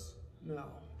the others? No.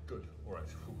 Good. All right.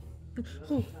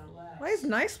 Why is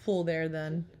Nice Pool there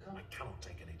then? I cannot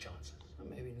take any chances.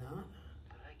 Maybe not.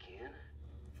 But I can.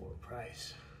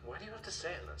 price. Why do you have to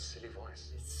say it in that silly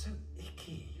voice? It's so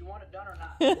icky. You want it done or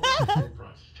not?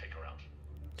 Price, take her out.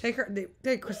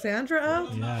 Take Cassandra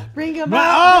out? Yeah. Bring him No,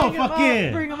 out. oh, Bring him fuck out,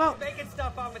 yeah. Bring him out. Making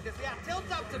stuff up with this. Yeah, tilt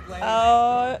up to blame.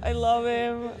 Oh, I love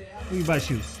him. Who you about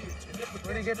to shoot?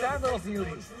 Where do you get that little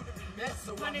beauty?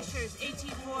 Punishers,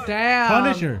 18-4. Damn.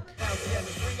 Punisher.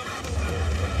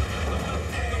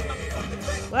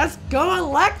 Let's go,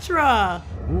 Elektra.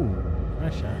 Ooh,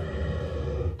 nice shot.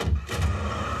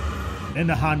 And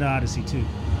the Honda Odyssey too.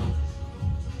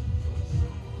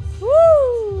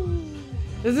 Woo!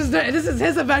 This is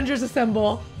his Avengers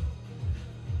assemble.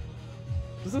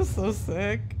 This is so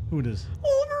sick. Who this?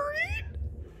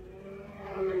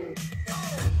 Wolverine.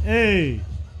 Hey.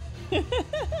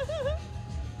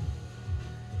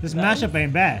 This mashup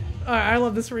ain't bad. I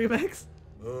love this remix.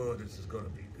 Oh, this is gonna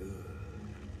be good.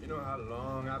 You know how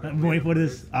long I've I'm been waiting for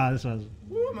this. This was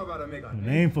Who am I about to make a a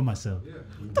name for myself.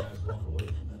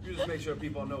 You just make sure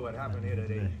people know what happened here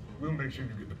today. We'll make sure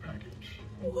you get the package.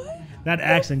 What? That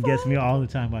accent gets me all the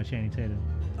time by Channing Tatum.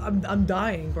 I'm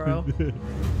dying, bro.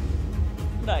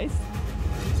 Nice.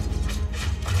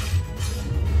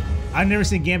 I've never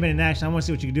seen Gambit in action. I want to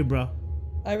see what you can do, bro.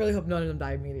 I really hope none of them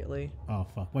die immediately. Oh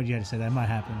fuck! Why'd you have to say that? It might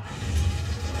happen.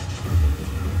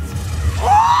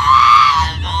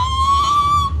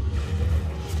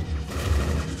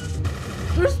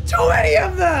 There's too many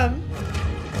of them.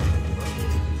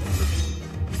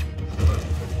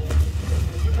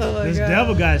 Oh my This God.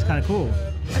 devil guy is kind of cool.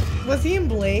 Was he in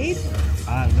Blade?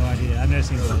 I have no idea. I've never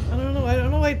seen Blade. I don't know. I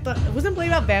don't know. I thought wasn't Blade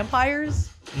about vampires?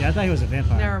 Yeah, I thought he was a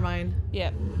vampire. Never mind.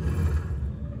 Yep.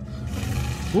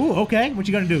 Ooh, okay. What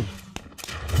you gonna do?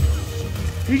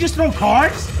 You just throw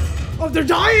cards? Oh, they're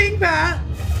dying, Pat.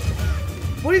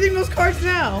 What do you think of those cards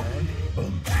now?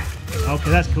 Okay,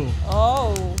 that's cool.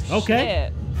 Oh,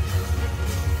 Okay.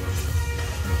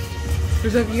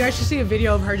 shit. You guys should see a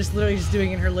video of her just literally just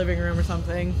doing it in her living room or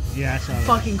something. Yeah, I saw that.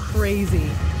 Fucking crazy.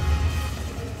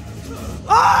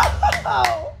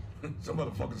 Oh! Some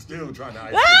motherfucker still trying to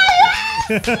hide.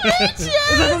 Is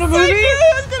that from the movie?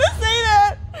 I was gonna say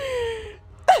that.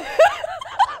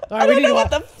 All right, we need to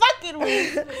what watch. the fuck it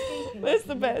means. That's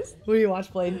the best. What do you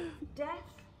watch, Blade? Death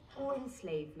or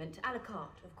enslavement, a la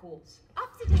carte, of course. Up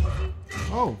to daisy.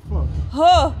 Oh, fuck.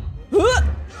 Huh.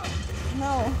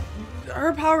 No.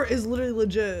 Her power is literally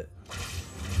legit.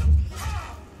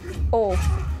 Oh.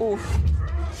 Oh.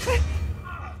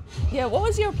 Yeah, what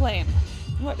was your plan?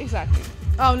 What exactly?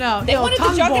 Oh no, They no, wanted the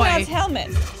Tomboy. Juggernaut's helmet.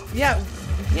 Yeah.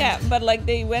 Yeah, but like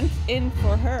they went in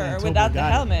for her Tomboy without the got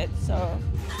it. helmet, so.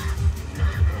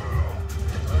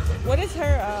 What is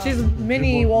her? She's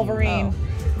mini Wolverine.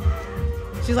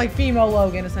 She's like female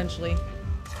Logan, essentially.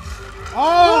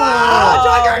 Oh!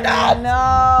 Juggernaut!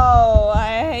 No,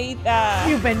 I hate that.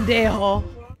 You pendejo.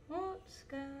 What's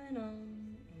going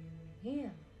on in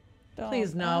here?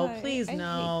 Please no, please I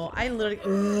no. I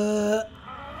literally.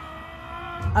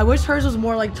 I wish hers was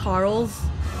more like Charles.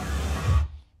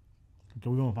 Okay,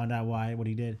 we're gonna find out what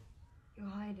he did. You're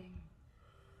hiding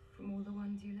from all the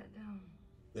ones you let down.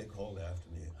 They called after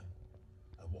me and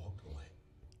I walked away.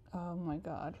 Oh my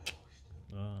god.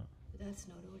 But that's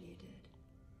not all you did,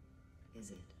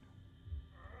 is it?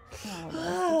 Oh, what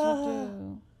else did you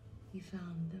do? You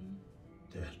found them.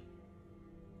 Dead.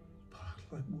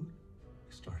 Packed like wood.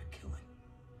 They started killing.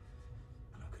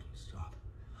 And I couldn't stop.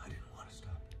 I didn't want to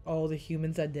stop. Oh, the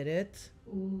humans that did it.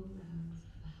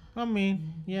 I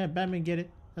mean, yeah, Batman get it.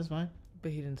 That's fine.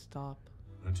 But he didn't stop.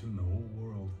 I turned the whole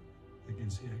world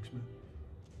against the X-Men.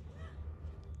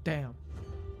 Damn.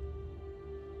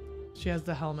 She has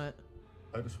the helmet.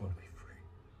 I just want to be free.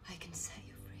 I can set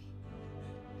you free.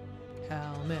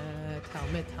 Helmet,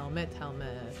 helmet, helmet,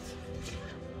 helmet.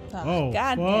 Oh,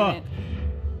 god fuck. damn it.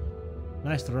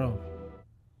 Nice throw.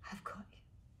 I've got you.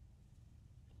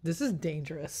 This is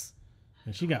dangerous.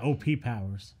 And she got OP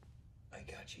powers. I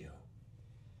got you.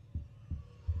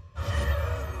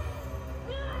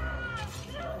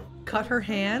 Cut her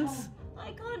hands.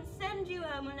 I can't send you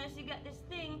home unless you get this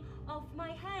thing off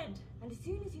my head. And as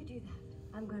soon as you do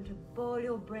that, I'm going to boil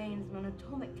your brains on an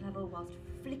atomic level whilst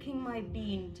flicking my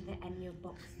bean to the Enya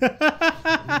box.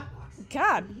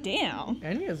 God damn.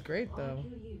 Enya's great though.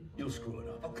 You'll screw it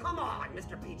up. Oh, come on,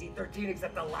 Mr. PG-13,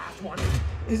 except the last one.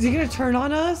 Is he gonna turn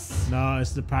on us? No,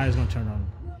 it's the Pyro's gonna turn on.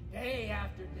 Day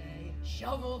after day,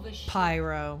 shovel the shit.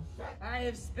 Pyro. I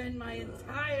have spent my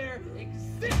entire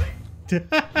existence.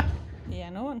 Yeah,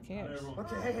 no one cares.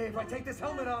 Okay, hey, if I take this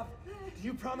helmet off, do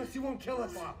you promise you won't kill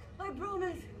us? I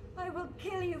promise I will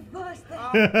kill you first.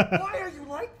 Why are you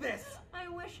like this? I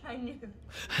wish I knew.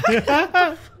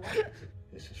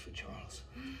 This is for Charles.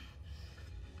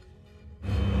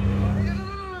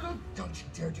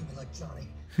 dare do me like Johnny.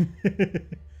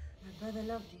 My brother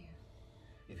loved you.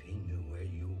 If he knew where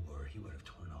you were, he would have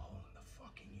torn a hole in the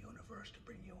fucking universe to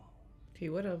bring you home. He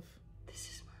would have. This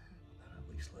is my home. Then at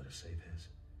least let us save his.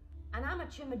 An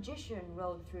amateur magician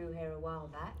rolled through here a while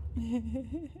back.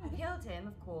 I killed him,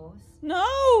 of course.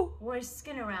 No! Wore his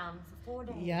skin around for 4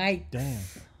 days. Yikes. Damn.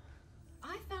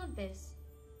 I found this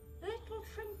little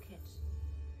trinket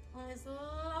on his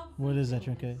lovely What is that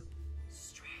trinket?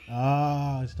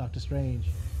 Ah, it's Doctor Strange.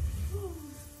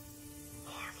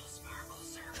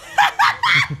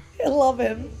 I love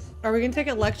him. Are we gonna take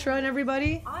Electra and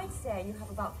everybody? I'd say you have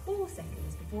about 4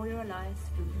 seconds before you're alive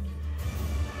spooked.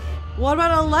 What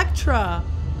about Electra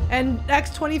and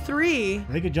X-23?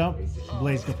 They could jump.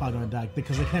 Blaze could probably gonna die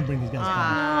because they can't bring these guys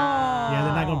back. Yeah,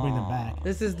 they're not gonna bring them back.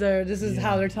 This is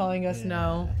how they're telling us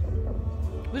no.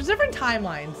 There's different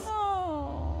timelines.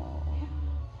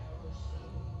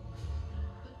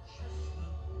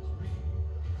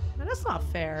 Man, that's not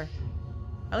fair.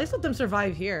 At least let them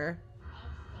survive here.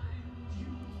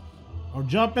 Or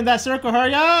jump in that circle,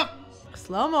 hurry up!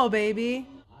 Slow-mo, baby.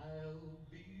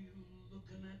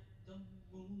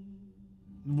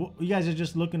 You guys are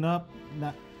just looking up.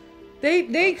 Not...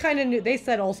 They kind of knew. They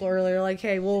said also earlier, like,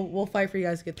 hey, we'll fight for you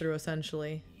guys to get through,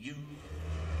 essentially.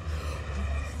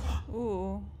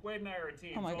 Ooh. Wade and I are a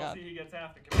team, Oh my so God. I'll see who gets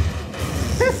half the commission.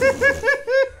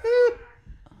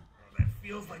 That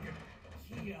feels like a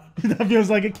Kia. That feels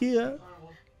like a Kia.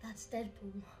 That's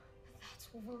Deadpool. That's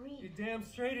Wolverine. You're damn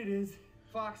straight it is.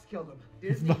 Fox killed him.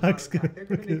 Disney Fox brought him back. killed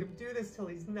They're gonna him. make him do this till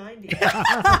he's 90.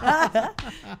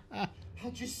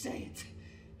 I'll just say it.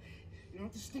 You don't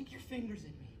have to stick your fingers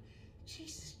in me.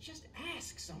 Jesus, just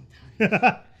ask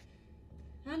sometimes.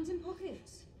 Hands in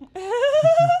pockets.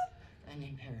 Guy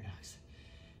named Paradox.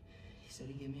 He said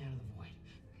he'd get me out of the void.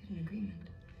 An agreement.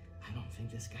 I don't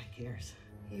think this guy cares.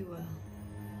 He will.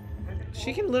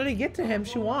 She can literally get to him if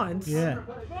she wants. Yeah.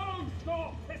 No,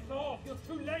 stop! Piss off! You're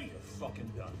too late!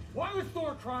 Fucking done. Why was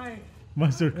Thor crying?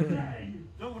 Mustard.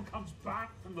 No one comes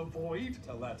back from the void.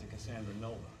 Tell that to Cassandra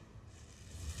Nova.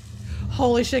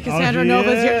 Holy shit, Cassandra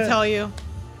Nova's here to tell you.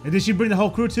 And did she bring the whole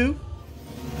crew too?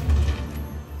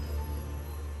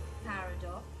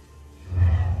 Paradox.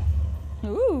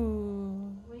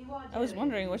 Ooh. What you are I was doing?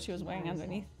 wondering what she was wearing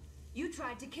underneath. You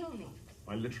tried to kill me.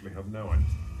 I literally have no idea.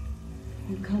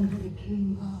 You come for the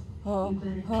king. You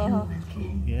better kill the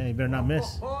king. Yeah, you better not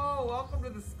miss. Oh, welcome to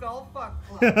the Skull Fuck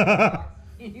Club.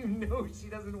 You know she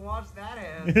doesn't wash that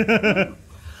ass.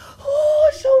 Oh,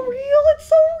 it's so real. It's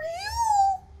so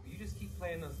real. You just keep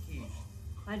playing those keys.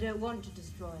 I don't want to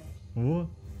destroy it. What?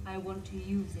 I want to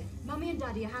use it. Mommy and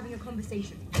Daddy are having a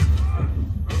conversation.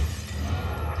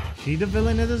 She the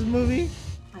villain of this movie?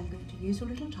 I'm going to use a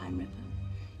little time ripper,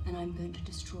 and I'm going to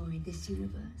destroy this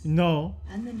universe. No.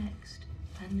 And the next,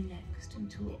 and the next,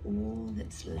 until all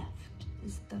that's left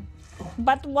is the void.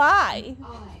 But why?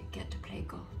 I get to play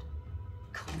God.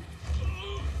 Come.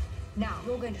 Now,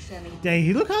 you're going to show me.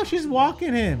 Dang, look how she's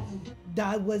walking him.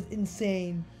 That was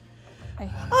insane. I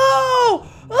Oh!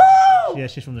 Oh! Yeah,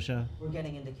 she's from the show. We're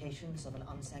getting indications of an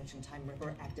unsanctioned time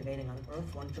ripper activating on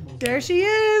Earth 100. There she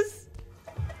is.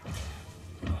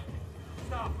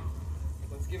 Stop.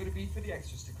 Let's give it a beat for the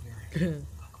extras to clear.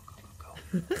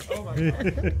 Oh my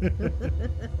god.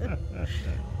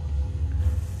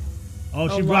 Oh,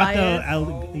 she brought the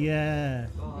Elias? yeah.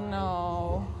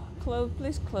 No.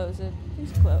 Please close it.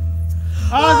 Please close.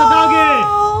 Oh, it's a doggy!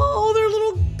 Oh, they're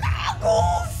little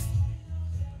goggles.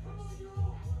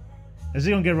 Is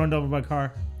he gonna get run over by a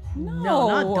car? No,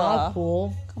 not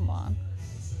Dogpool. Come on.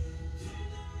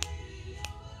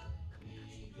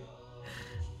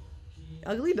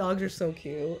 Ugly dogs are so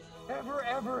cute. Never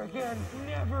ever again.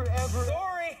 Never ever.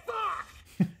 Sorry. Fuck.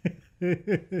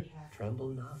 Tremble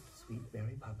not, sweet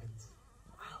Mary Poppins.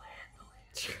 I'll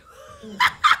handle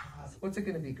it. What's it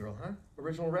gonna be, girl, huh?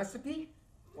 Original recipe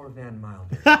or Van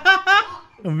Milder?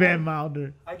 Van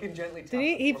Milder. I can gently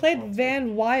Did he played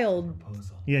Van Wild.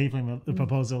 Yeah, he played the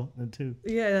proposal too.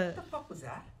 Yeah. What the fuck was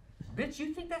that? Bitch,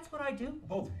 you think that's what I do?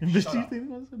 Both. Bitch, you think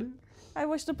wants to do? I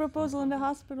watched the proposal in the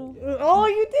hospital. Oh,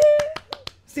 you did?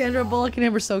 Sandra Bullock and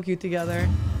him were so cute together.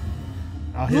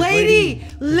 Oh, his Lady!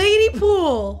 Lady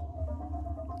Pool!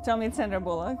 Tell me it's Sandra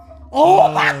Bullock.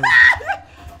 Oh!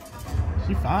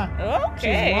 She fine.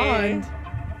 Okay. She's blonde.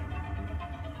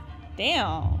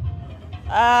 Damn.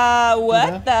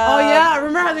 What the? Oh yeah,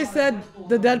 remember how they said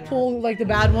the Deadpool, like the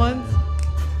bad ones?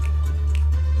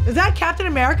 Is that Captain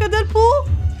America Deadpool?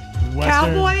 Western.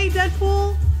 Cowboy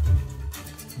Deadpool?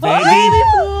 Baby. Baby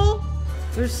Pool?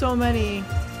 There's so many.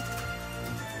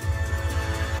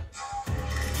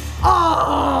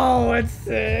 Oh, it's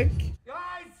sick.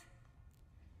 Guys!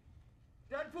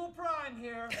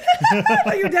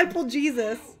 You're Deadpool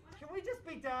Jesus. Can we just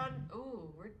be done?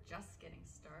 Ooh, we're just getting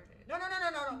started. No.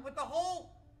 With the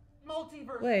whole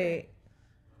multiverse. Wait.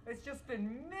 It's just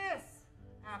been miss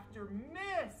after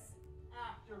miss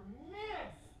after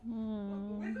miss.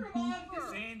 Wizard of Oz is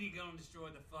Sandy gonna destroy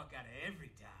the fuck out of every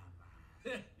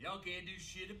time. Y'all can't do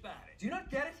shit about it. Do you not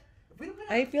get it? If we don't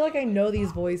get I feel like I know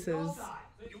these voices.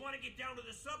 You want to get down to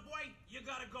the subway? You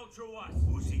gotta go through us.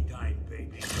 Uzi time,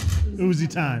 baby. Uzi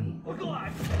time. Look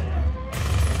alive.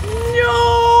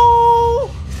 No!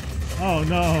 Oh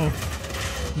no.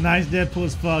 Nice Deadpool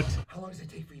is fucked. How long does it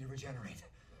take for you to regenerate?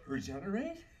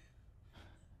 Regenerate?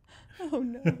 Oh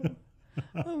no.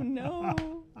 Oh no.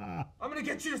 I'm gonna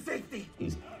get you to safety.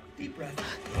 Deep breath.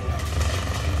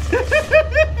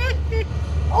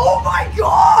 Oh my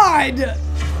god!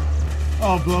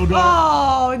 Oh, blow dart.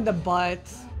 Oh, in the butt.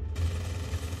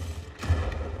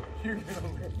 You're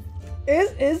gonna live.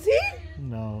 Is he?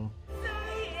 No.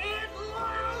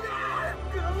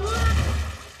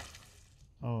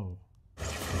 Oh.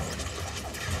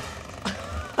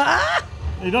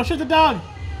 Hey, don't shoot the dog.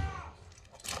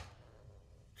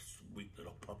 Sweet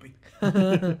little puppy.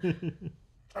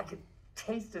 I could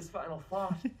taste his final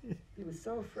thought. He was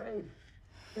so afraid.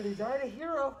 But he died a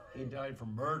hero. He died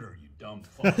from murder, you dumb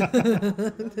fuck.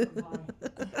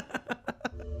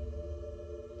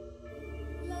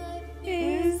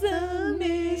 Is a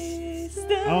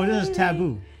mystery. Oh, this is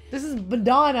Taboo. This is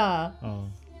Madonna. Oh.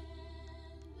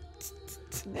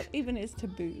 What even is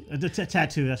taboo? The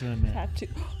tattoo, that's what I meant. Tattoo.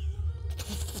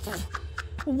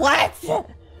 What?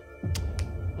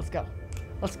 Let's go.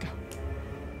 Let's go.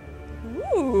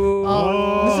 Ooh.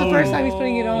 Oh, this is the first time he's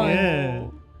putting it on. Yeah.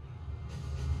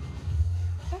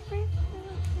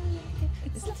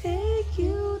 Take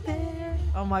you there.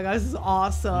 Oh my god, this is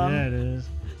awesome. Yeah, it is.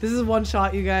 This is one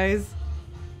shot, you guys.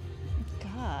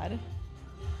 God.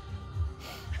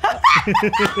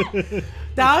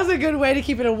 That was a good way to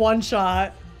keep it a one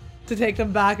shot. To take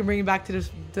them back and bring it back to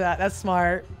this. To that. That's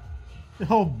smart. The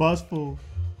whole bus full.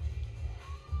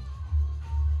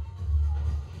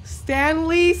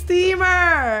 Stanley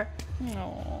Steamer.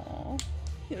 Aww.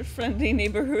 Your friendly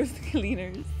neighborhood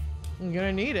cleaners. I'm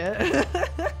gonna need it.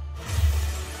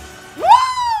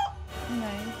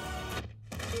 Nice.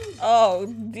 Oh,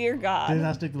 dear God. Did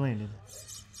not stick the landing.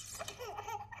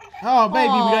 Oh, baby,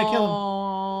 we gotta kill him.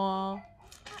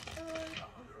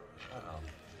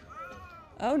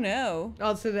 Oh no.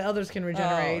 Oh, so the others can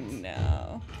regenerate. Oh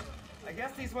no. I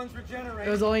guess these ones regenerate. It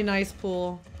was only nice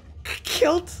pool.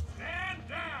 Kilt. Stand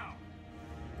down.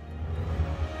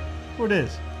 What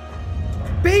is?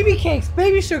 Baby cakes,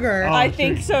 baby sugar. Oh, I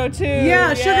think so too.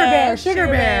 Yeah, sugar bear, sugar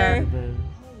bear. Holy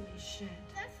shit.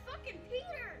 That's fucking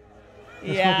Peter.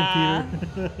 Yeah.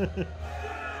 You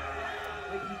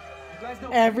guys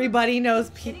know Everybody knows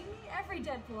Pete. Kidding me? Every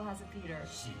Deadpool has a Peter.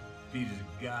 Shit, Peter's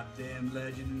a goddamn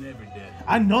legend in every dead.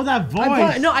 I know that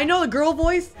voice. No, I know the girl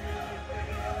voice.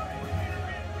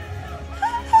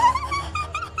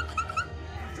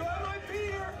 Enjoy my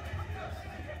beer.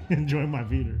 Enjoy my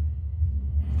Peter.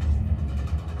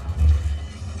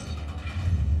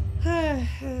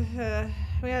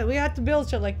 we had to build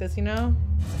shit like this, you know?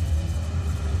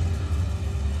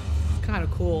 It's kind of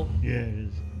cool. Yeah, it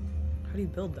is. How do you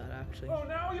build that, actually? Oh,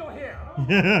 now you're here.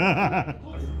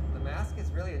 The mask is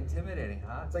really intimidating,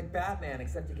 huh? It's like Batman,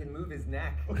 except he can move his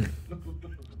neck.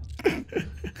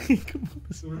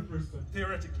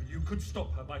 Theoretically, you could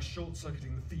stop her by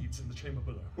short-circuiting the feeds in the chamber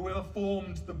below. Whoever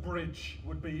formed the bridge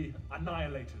would be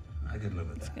annihilated. I could live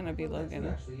with that. It's gonna be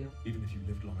Logan. Even if you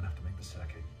lived long enough to make the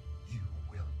circuit, you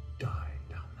will die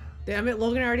down there. Damn it,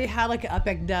 Logan already had like an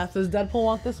epic death. Does Deadpool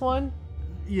want this one?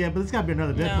 Yeah, but it's gotta be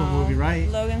another Deadpool No, movie, right?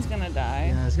 Logan's gonna die.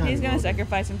 Yeah, it's gotta He's be gonna Logan.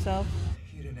 sacrifice himself.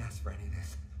 You didn't ask for any of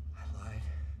this. I lied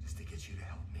just to get you to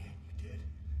help me, and you did.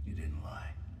 You didn't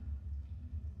lie.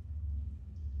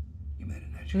 You made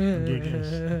an edge.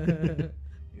 Ridiculous.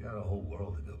 You got a whole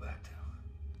world to go back to.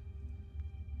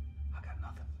 I got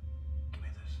nothing. Give me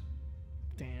this.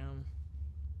 Damn.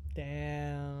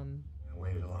 Damn. I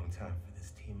waited a long time for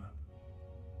this team up.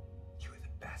 You were the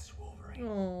best, Wolverine.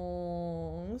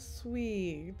 Oh,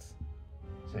 sweet.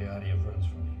 Say hi to your friends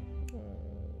for me.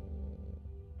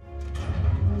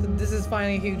 So this is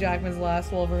finally Hugh Jackman's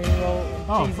last Wolverine role.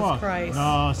 Oh, Jesus fuck. Christ.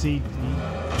 No, see,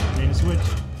 he made a switch.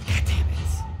 God damn it.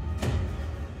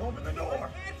 Open the door!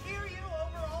 I can't hear you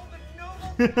over all the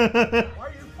noble. Why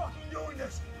are you fucking doing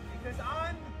this? Because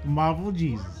I'm Marvel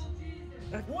Jesus.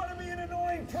 Wanna be an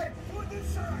annoying prick? Put this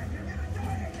side. You're gonna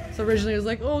die again. So originally it was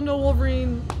like, oh no,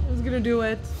 Wolverine is gonna do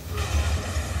it.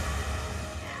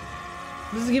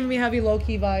 This is giving me heavy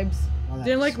Loki vibes. Oh,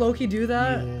 Didn't like Loki do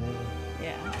that? Yeah.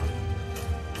 Yeah.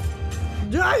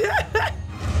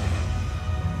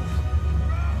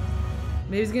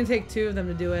 Maybe he's gonna take 2 of them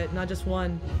to do it, not just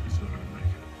 1.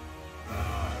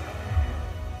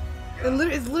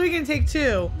 It's literally gonna take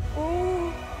 2.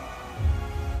 Oh.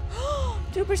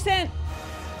 2%.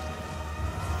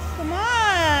 Come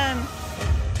on.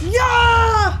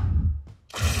 Yeah!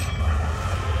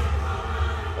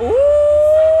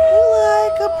 Ooh.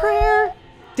 Like a prayer.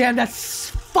 Damn, that's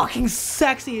fucking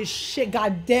sexy as shit.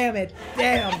 God damn it.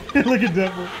 Damn. Look at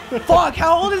Deadpool. Fuck,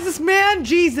 how old is this man?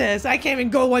 Jesus, I can't even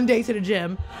go one day to the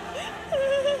gym.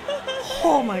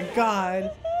 Oh my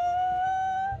god.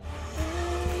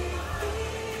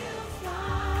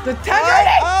 The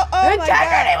integrity! The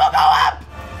integrity will go up!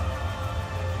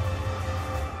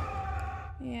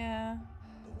 Yeah.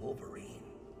 The Wolverine.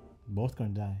 Both gonna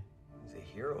die. He's a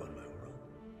hero in my world.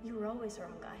 You were always the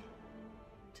wrong guy.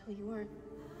 Till you weren't.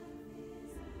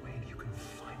 Wayne, you can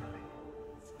finally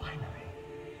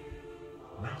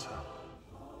matter.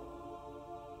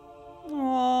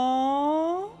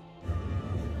 Aww.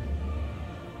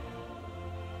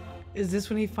 Is this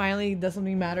when he finally does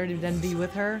something matter to then be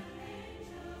with her?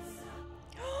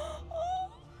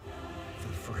 For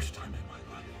the first time in my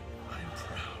life, I am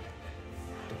proud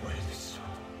to wear this suit.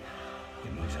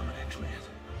 It means I'm an X-Man.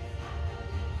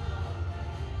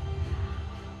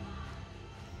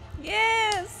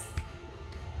 Yes.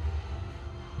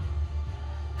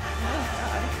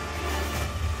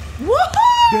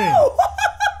 Woohoo! Damn.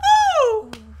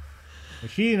 But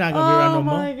she's not gonna be around no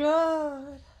more. Oh my god.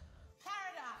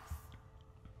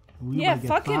 You Yeah, about to get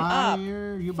fucking up.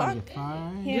 fired. You about to get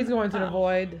fired. He's going to the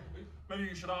void. Maybe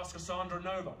you should ask Cassandra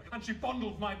Nova. And she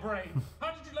fondled my brain.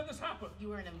 How did you let this happen? You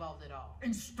weren't involved at all.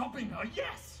 In stopping her,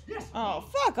 yes! Yes! Oh,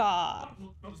 fuck off.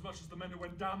 Not as much as the men who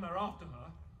went down there after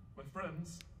her. My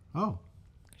friends. Oh.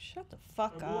 Shut the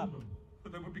fuck I up. warned them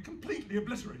that they would be completely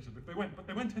obliterated if they went, but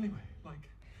they went anyway. Like,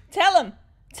 Tell him.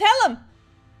 Tell him.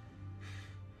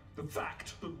 the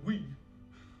fact that we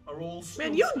are all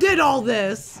Man, you did all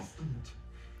this. testament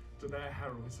to their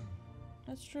heroism.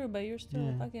 That's true, but you're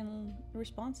still fucking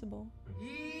responsible.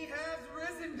 He has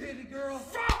risen, baby girl.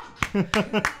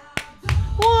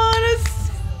 Wanna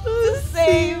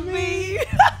save me?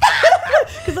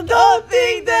 Cause I don't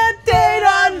think that they'd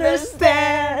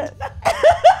understand.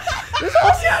 This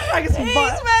whole soundtrack is He's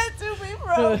fun. meant to be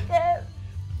broken.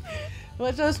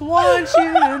 I just want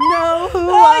you to know who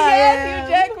Oh I yes, am.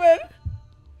 Hugh Jackman.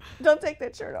 Don't take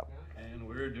that shirt off. And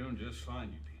we're doing just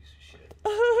fine, you piece of shit.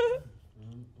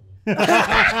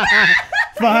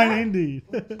 Fine indeed.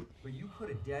 Will you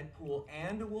put a Deadpool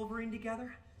and a Wolverine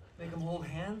together? Make them hold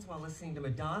hands while listening to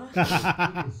Madonna?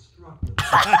 Let's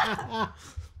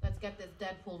get this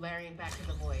Deadpool variant back to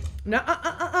the void. No,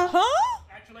 Huh?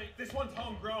 Actually, this one's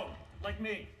homegrown. Like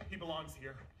me. He belongs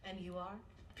here. And you are?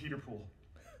 Peter Pool.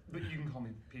 But you can call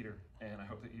me Peter, and I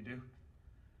hope that you do.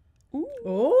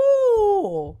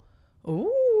 Ooh.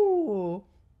 Ooh.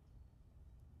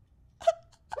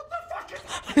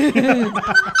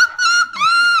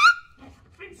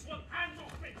 Insolent hands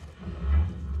off me!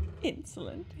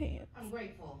 Insolent hand. I'm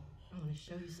grateful. I want to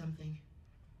show you something.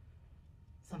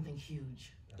 Something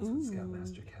huge. That's what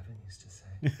Scoutmaster Kevin used to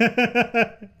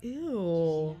say.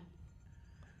 Ew.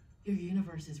 Your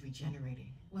universe is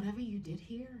regenerating. Whatever you did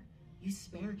here, you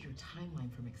spared your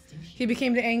timeline from extinction. He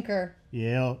became the anchor.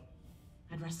 Yeah.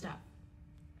 I'd rest up.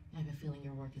 I have a feeling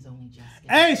your work is only just getting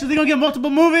Hey, so they gonna get multiple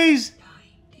movies?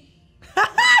 I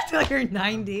feel like you're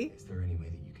 90. Is there any way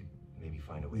that you could maybe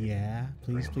find a way Yeah. to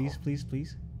Please, bring please, him please,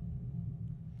 please.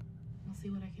 I'll see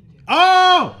what I can do.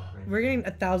 Oh! We're getting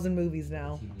 1,000 movies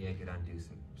now. home? TVA could undo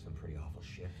some pretty awful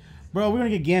shit. Bro, we're gonna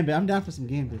get Gambit. I'm down for some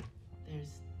Gambit.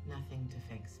 There's nothing to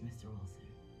fix, Mr. Wilson.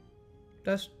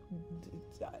 That's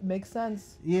makes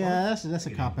sense. Yeah, that's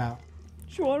a cop out.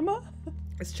 Shawarma?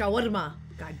 It's shawarma.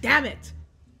 God damn it.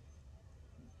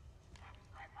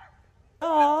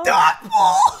 Oh.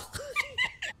 Deadpool!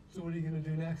 So what are you gonna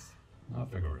do next? I'll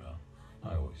figure it out.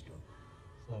 I always do.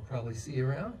 So I'll probably see you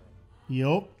around.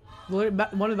 Yup. One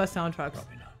of the best soundtracks.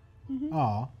 Probably not.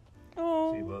 Aw.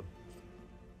 Oh. See you, bub.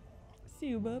 See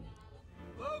you, bub.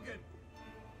 Logan!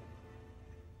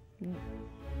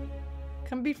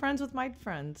 Come be friends with my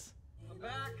friends. I'm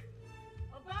back.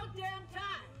 About damn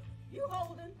time. You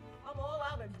holding? I'm all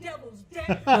out of devil's den.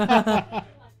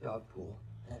 Dog pool.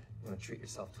 You wanna treat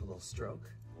yourself to a little stroke?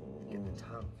 Get the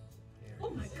tongue. Oh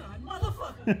my god,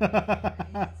 motherfucker.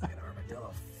 Like an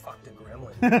armadillo fucked a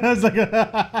gremlin. It's like a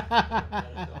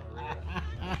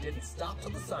Didn't stop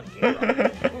till the sun came up.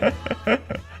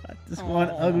 this one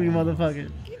ugly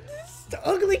motherfucker. It's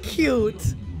ugly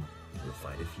cute. You'll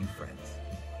find a few friends.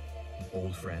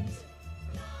 Old friends.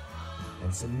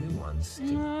 And some new ones to...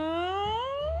 Give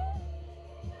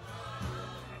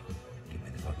me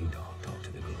the fucking dog. Talk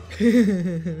to the girl.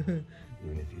 Even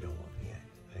if you don't want me,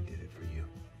 I did it for you.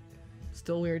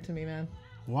 Still weird to me, man.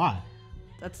 Why?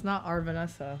 That's not our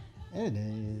Vanessa. It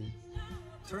is.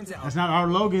 Turns out That's not our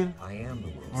Logan. I am the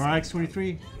world's Or our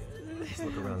X-23.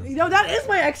 Look around. No, that is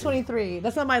my X-23.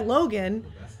 That's not my Logan.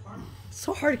 It's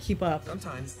so hard to keep up.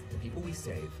 Sometimes the people we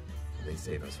save, they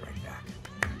save us right back.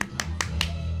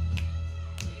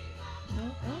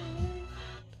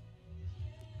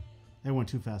 They went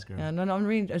too fast, girl. Yeah, no, I'm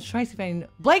reading. I was trying to see if I can...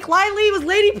 Blake Lively was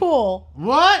Lady Pool.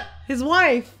 What? His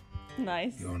wife.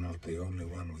 Nice. You're not the only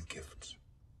one with gifts.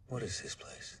 What is this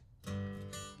place?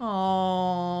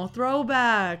 Oh,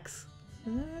 throwbacks.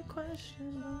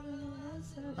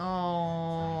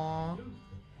 Oh.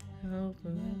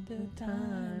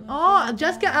 Oh,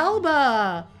 Jessica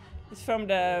Alba. It's from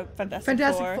the Fantastic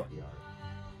Four.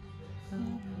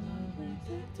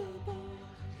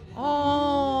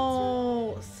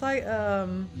 Oh,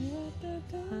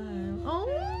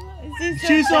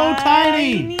 she's so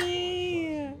tiny.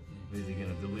 Is he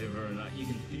gonna deliver? And you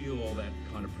can feel all that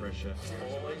kind of pressure.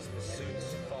 Always the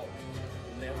suit's fault,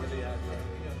 never the actor.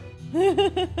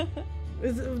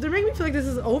 They're making me feel like this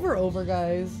is over,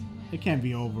 guys. It can't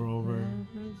be over.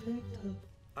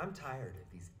 I'm tired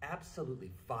of these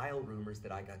absolutely vile rumors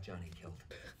that I got Johnny killed.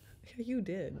 Yeah, you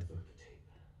did.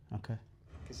 Okay.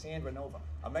 Cassandra Nova,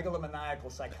 a megalomaniacal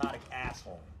psychotic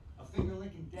asshole. A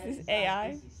finger-licking dead This is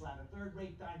AI. slap a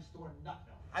third-rate dime store nut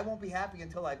milk. I won't be happy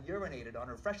until I've urinated on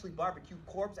her freshly barbecued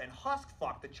corpse and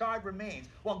husk-fucked the charred remains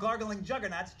while gargling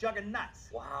juggernauts juggernauts.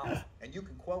 Wow. And you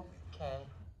can quote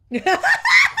me.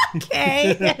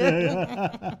 Okay.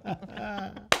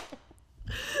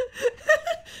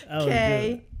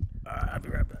 Okay. I'll be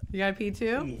right back. You got pee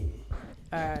too?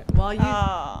 Alright. Well, you.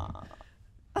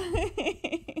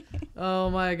 Oh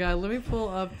my god. Let me pull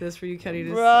up this for you, Kenny.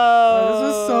 Bro. Oh, this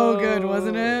was so good,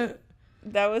 wasn't it?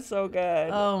 That was so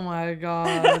good. Oh my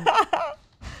god.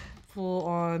 Full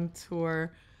on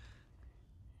tour.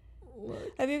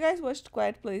 Look. Have you guys watched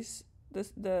Quiet Place,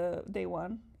 the day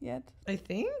one yet? I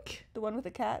think. The one with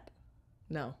the cat?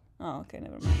 No. Oh, okay,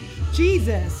 never mind.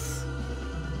 Jesus.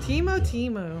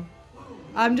 Timo.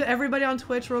 Everybody on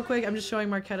Twitch real quick. I'm just showing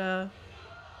Marquetta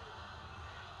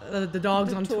the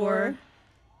dogs on tour.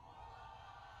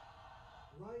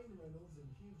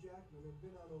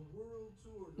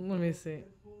 Let me see.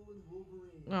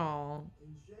 Oh.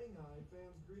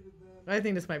 I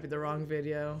think this might be the wrong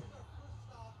video.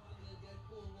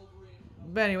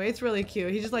 But anyway, it's really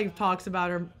cute. He just like talks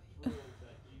about her.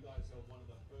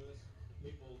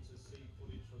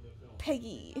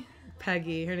 Peggy.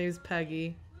 Her name is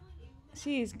Peggy.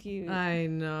 She is cute. I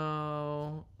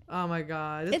know. Oh my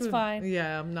god. It's fine.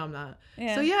 Yeah, no, I'm not.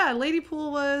 Yeah. So yeah, Lady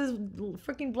Pool was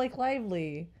freaking Blake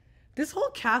Lively. This whole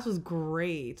cast was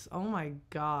great. Oh my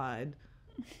god.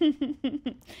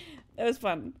 It was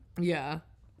fun. Yeah.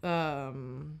 Diner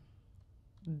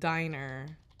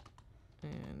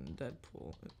and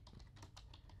Deadpool.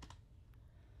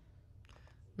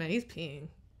 Man, he's peeing.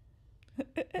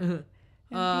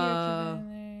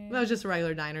 No, it's just a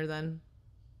regular diner then.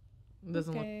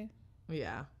 Doesn't look.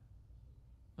 Yeah.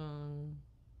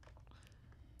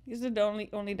 This is the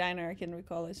only diner I can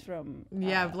recall is from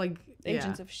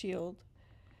Agents of S.H.I.E.L.D.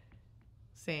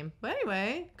 Same. But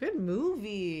anyway, good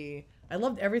movie. I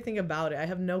loved everything about it. I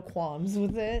have no qualms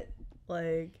with it.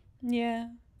 Like, yeah,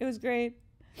 it was great.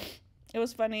 It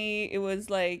was funny. It was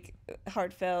like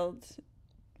heartfelt.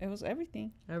 It was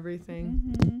everything. Everything.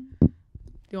 Mm-hmm. Do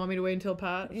you want me to wait until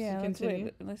Pat? Yeah,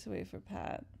 continue? let's wait for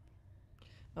Pat.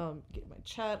 Get my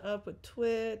chat up with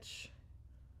Twitch.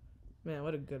 Man,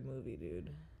 what a good movie, dude.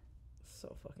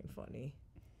 So fucking funny.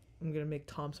 I'm gonna make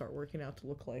Tom start working out to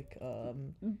look like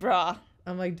bruh.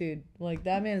 I'm like, dude, like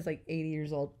that man is like 80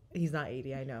 years old. He's not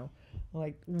 80, I know.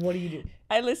 Like, what do you do?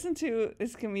 I listened to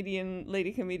this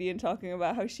lady comedian talking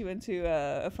about how she went to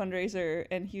a fundraiser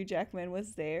and Hugh Jackman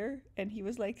was there and he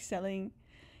was like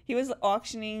he was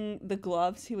auctioning the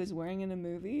gloves he was wearing in the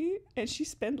movie and she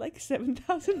spent like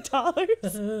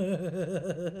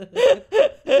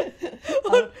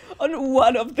 $7,000 on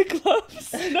one of the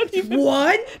gloves. Not even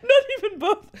one? Not even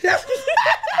both.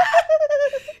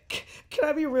 Can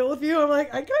I be real with you? I'm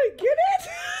like, I gotta get it.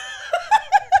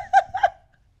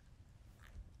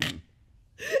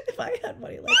 If I had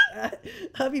money like that,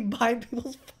 I'd be buying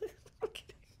people's fucking.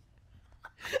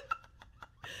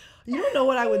 You don't know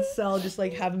what I would sell, just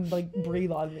like have him like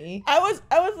breathe on me. I was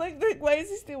like, why is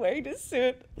he still wearing this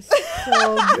suit?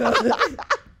 So good.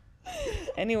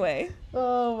 Anyway.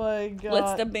 Oh my god.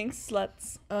 Let's the big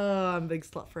sluts. I'm a big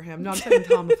slut for him. No, I'm sending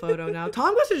Tom a photo now.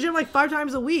 Tom goes to the gym like 5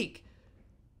 times a week.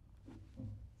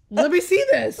 Let me see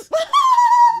this.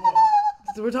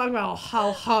 So we're talking about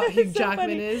how hot Hugh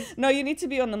Jackman is. No, you need to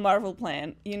be on the Marvel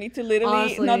plan. You need to literally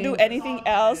Honestly. not do anything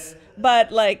else,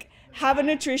 but like have a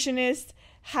nutritionist,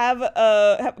 have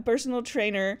a personal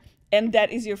trainer, and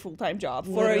that is your full-time job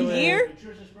for Literally. a year.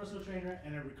 Nutritionist, personal trainer,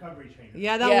 and a recovery trainer.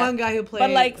 Yeah, that one guy who played.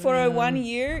 But like for a 1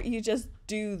 year, you just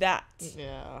do that.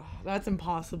 Yeah, that's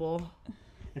impossible.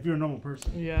 If you're a normal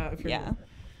person. Yeah. If you're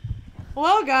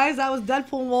Well, guys, that was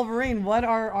Deadpool and Wolverine. What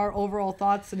are our overall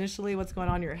thoughts initially? What's going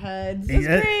on in your heads? It's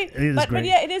great. It is but great.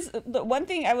 yeah, it is. The one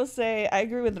thing I will say, I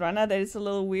agree with Rana that it's a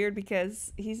little weird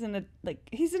because he's in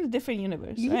a different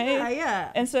universe, right?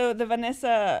 Yeah. And so the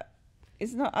Vanessa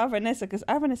is not our Vanessa because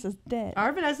our Vanessa's dead.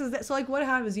 Our Vanessa's dead. So, like, what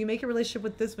happens? You make a relationship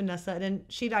with this Vanessa, and then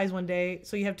she dies one day,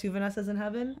 so you have 2 Vanessas in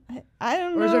heaven? I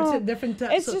don't know. Or is there different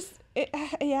types? It's just,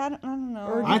 I don't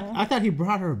know. I thought he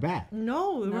brought her back.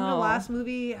 No, remember the No. last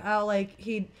movie? How like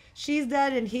she's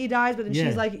dead and he dies, but then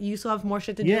she's like, you still have more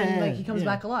shit to do, and like he comes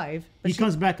back alive. But He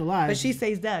comes back alive. but she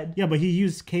stays dead. Yeah, but he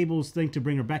used Cable's thing to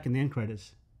bring her back in the end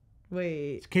credits.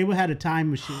 Wait. Cable had a time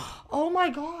machine. Oh my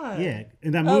god. Yeah,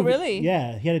 in that movie. Oh, really?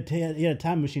 Yeah, he had a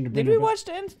time machine to bring Did her we back. watch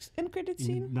the end credit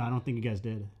scene? No, I don't think you guys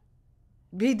did.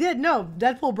 He did. No,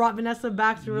 Deadpool brought Vanessa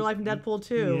back to real life in Deadpool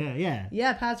 2. Yeah, yeah.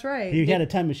 Yeah, Pat's right. He had a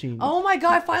time machine. Oh my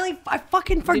god! I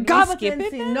fucking forgot about the end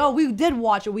scene. No, we did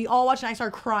watch it. We all watched it. And I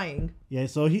started crying. Yeah,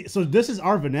 so this is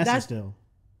our Vanessa still,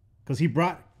 because he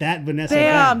brought that Vanessa.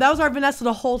 Damn, back. that was our Vanessa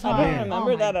the whole time. I don't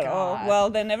remember that at all. Well,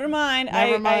 then never mind.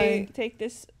 I take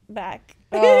this back.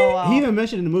 Oh, wow. He even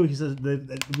mentioned in the movie. He says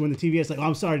that when the TVA is like, "Oh,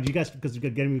 I'm sorry, did you guys because you're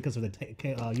getting me because of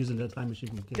the using the time machine."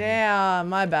 From the Damn,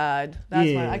 my bad. That's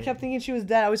Yeah. fine. I kept thinking she was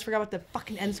dead. I always forgot about the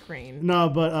fucking end screen. No,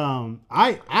 but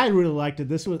I really liked it.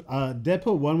 This was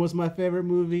Deadpool 1 was my favorite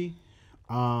movie,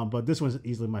 but this was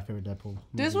easily my favorite Deadpool movie.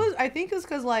 This was, I think, it was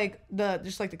because like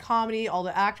the comedy, all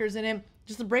the actors in it,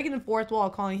 just the breaking the fourth wall,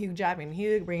 calling Hugh Jackman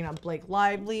Hugh, bringing out Blake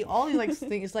Lively, all these like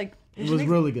things. It's like It was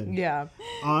really good. Yeah.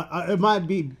 It might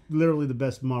be literally the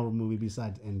best Marvel movie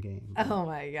besides Endgame. Oh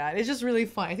my god, it's just really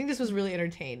fun. I think this was really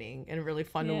entertaining and really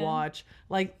fun to Yeah. watch.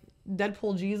 Like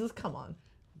Deadpool, Jesus, come on.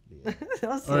 That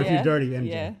was Or if you're dirty,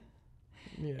 MJ.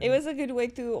 Yeah. It was a good way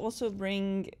to also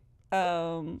bring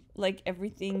like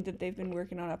everything that they've been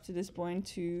working on up to this point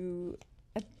to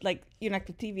like like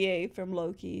the TVA from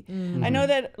Loki. Mhm. I know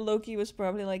that Loki was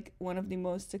probably like one of the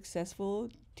most successful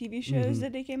TV shows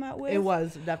that they came out with. It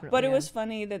was definitely, But it yeah. was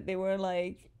funny that they were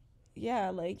like, yeah,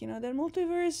 like that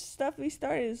multiverse stuff we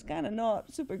started is kind of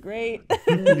not super great.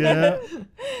 Yeah.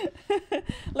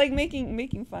 Like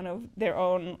making fun of their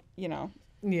own,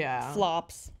 Yeah.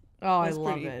 flops. Oh, I It's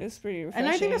love pretty- it. It's pretty refreshing.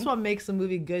 And I think that's what makes the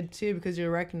movie good too, because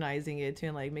you're recognizing it too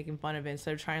and like making fun of it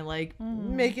instead of trying to like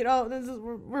make it. Oh,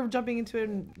 we're jumping into it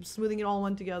and smoothing it all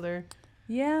one together.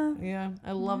 Yeah. Yeah,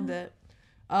 I loved it.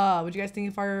 What do you guys think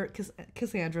of our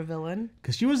Cassandra villain?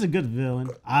 Because she was a good villain.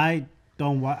 I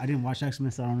didn't watch X-Men,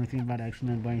 so I don't know anything about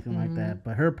X-Men or anything like that.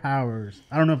 But her powers,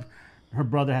 I don't know if her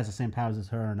brother has the same powers as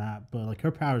her or not, but like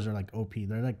her powers are like OP.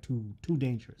 They're like too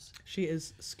dangerous. She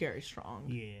is scary strong.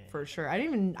 Yeah. For sure.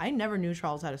 I never knew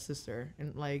Charles had a sister,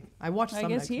 and like I watched. I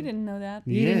some guess he X-Men. didn't know that.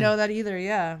 You didn't know that either.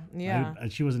 Yeah. Yeah.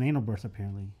 She was an anal birth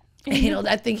apparently. Anal.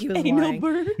 I think he was Anal lying.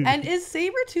 bird. And is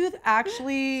Sabretooth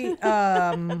actually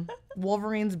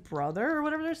Wolverine's brother or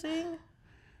whatever they're saying?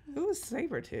 Who is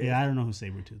Sabretooth? Yeah, I don't know who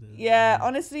Sabretooth is. Yeah,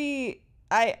 honestly,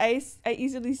 I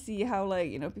easily see how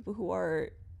like people who are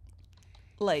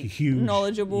like Huge.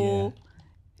 knowledgeable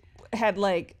had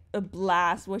like a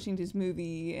blast watching this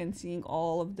movie and seeing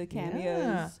all of the cameos.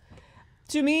 Yeah.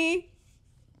 To me,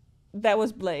 that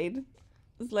was Blade.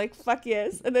 It's like fuck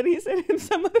yes, and then he said,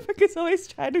 "Some motherfuckers always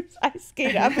try to ice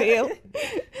skate uphill."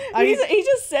 He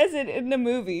just says it in the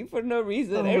movie for no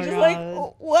reason. Oh I was my just like,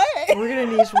 God. what? We're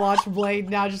gonna need to watch Blade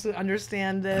now just to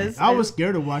understand this. I was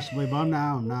scared to watch Blade, but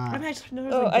now I'm not. I mean, I just know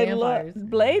there's Oh, like I vampires. love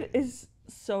Blade is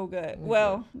so good.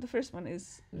 Well, the first one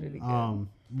is really good.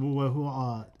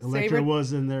 Elektra Saber-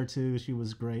 was in there too. She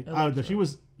was great. Elektra. She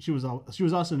was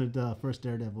also in the first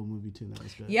Daredevil movie too. That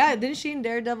was good. Yeah, didn't she and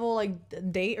Daredevil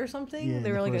like date or something? Yeah, They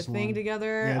the were like a first thing one.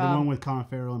 together. Yeah, the one with Colin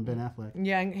Farrell and Ben Affleck.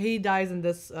 Yeah, and he dies in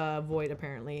this Void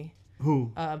apparently.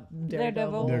 Who?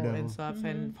 Daredevil Daredevil. and stuff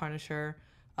and Punisher.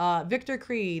 Victor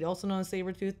Creed, also known as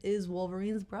Sabretooth, is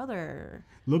Wolverine's brother.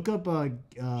 Look up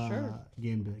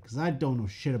Gambit, because I don't know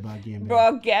shit about Gambit.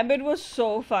 Bro, Gambit was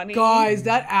so funny. Guys,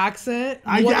 that accent.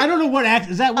 I don't know what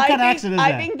accent is that. What kind of accent is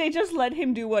that? I think they just let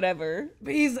him do whatever.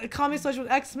 But he's a comic social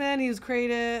with X-Men. He was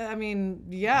created. I mean,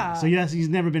 yeah. So yes, he's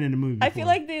never been in a movie before. I feel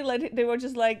like they were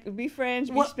just like, be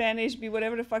French, be Spanish, be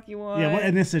whatever the fuck you want. Yeah, what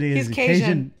ethnicity is he?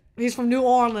 Cajun. He's from New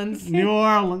Orleans. New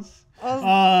Orleans.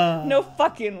 No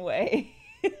fucking way.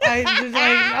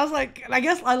 I was like, I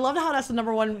guess I love how that's the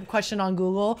number one question on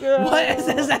Google. What is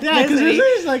this ethnicity? Yeah, because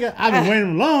it's like I've been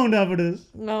waiting long enough for this.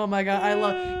 Oh my god, I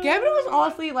love Gambit. Was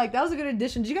honestly like that was a good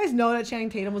addition. Did you guys know that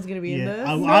Channing Tatum was gonna be in this?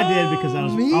 I did because I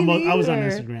was on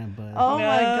Instagram, but oh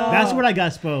my god, that's what I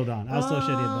got spoiled on. I was so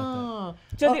shitty about that.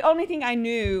 So the only thing I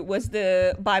knew was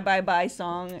the Bye Bye Bye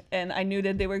song, and I knew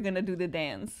that they were gonna do the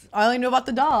dance. I only knew about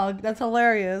the dog. That's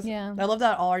hilarious. Yeah, I love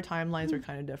that all our timelines are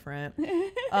kind of different.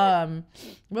 But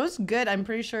it was good. I'm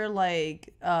pretty sure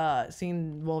like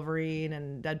seeing Wolverine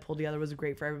and Deadpool together was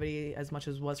great for everybody as much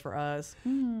as it was for us.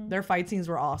 Their fight scenes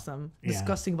were awesome. Yeah.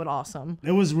 Disgusting but awesome.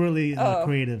 It was really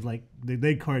creative. Like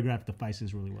they choreographed the fight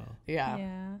scenes really well.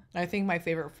 Yeah. I think my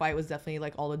favorite fight was definitely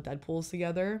like all the Deadpools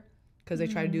together. Because they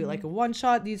tried to do it like a one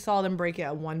shot. You saw them break it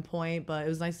at one point, but it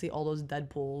was nice to see all those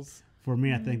Deadpools. For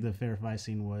me, I think the favorite fight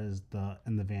scene was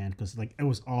in the van, because like it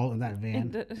was all in that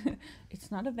van.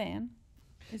 It's not a van.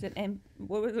 Is it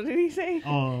what did he say?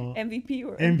 Oh, MVP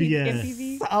or MVS.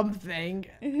 MPV? Something.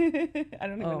 I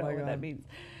don't even know what that means.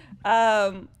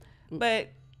 But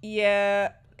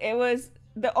yeah, it was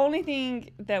the only thing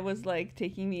that was like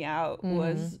taking me out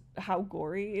was how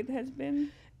gory it has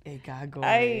been. It got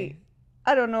gory.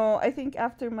 I don't know. I think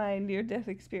after my near-death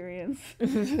experience,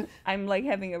 I'm like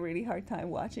having a really hard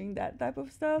time watching that type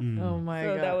of stuff. Oh my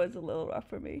god! So that was a little rough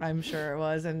for me. I'm sure it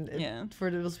was, and for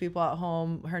those people at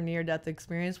home, her near-death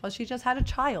experience was she just had a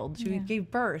child. She gave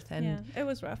birth, and it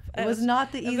was rough. It was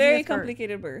not the easiest. A very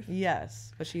complicated birth.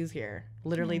 Yes, but she's here,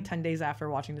 literally 10 days after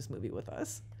watching this movie with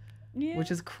us. Yeah.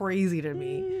 Which is crazy to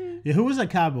me. Yeah, who was that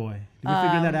cowboy? Did we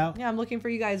figure that out? Yeah, I'm looking for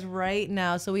you guys right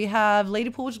now. So we have Lady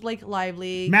Pool, which is Blake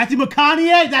Lively. Matthew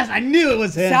McConaughey? I knew it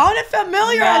was him. Sounded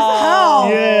familiar as hell.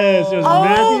 Yes, it was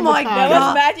Matthew my McConaughey. god. That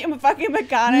was Matthew fucking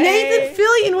McConaughey. Nathan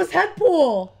Fillion was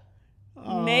Deadpool.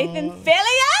 Nathan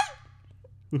Fillion?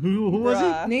 Who was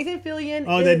he? Nathan Fillion.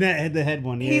 Oh, the head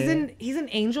one. Yeah. He's an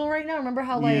angel right now. Remember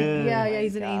how like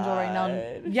he's an angel right now.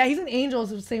 Yeah, he's an angel.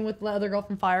 So same with the other girl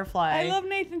from Firefly. I love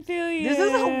Nathan Fillion. This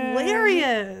is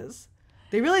hilarious.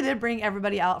 They really did bring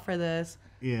everybody out for this.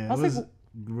 Yeah, I was like,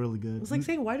 really good. It's like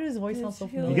saying, why does his voice sound so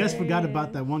familiar? You guys forgot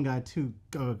about that one guy too,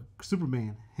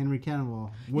 Superman, Henry Cavill.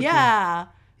 Yeah,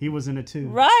 he was in it too.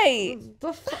 Right.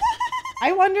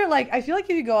 I wonder, like, I feel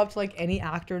like if you go up to like any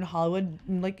actor in Hollywood,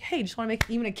 and like, hey, just want to make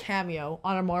even a cameo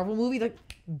on a Marvel movie, like,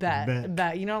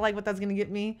 bet. You know, like what that's gonna get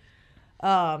me.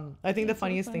 I think the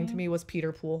funniest thing to me was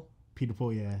Peter Pool. Peter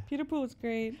Pool, yeah. Peter Pool was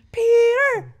great.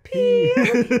 Peter.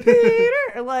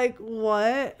 Like,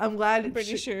 what? I'm glad. I'm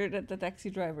pretty sure that the taxi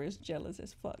driver is jealous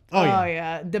as fuck. Oh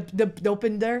yeah. The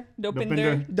Dopinder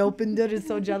is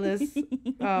so jealous.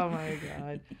 Oh my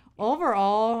god.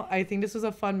 Overall, I think this was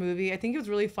a fun movie. I think it was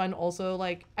really fun also.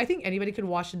 Like, I think anybody could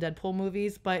watch the Deadpool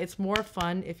movies, but it's more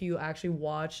fun if you actually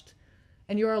watched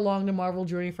and you're along the Marvel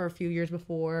journey for a few years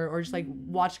before, or just like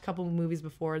watch a couple of movies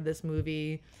before this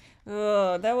movie.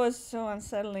 Oh, that was so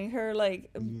unsettling. Her like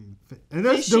and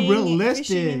that's the realistic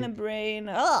fishing in the brain.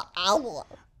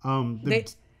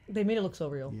 They made it look so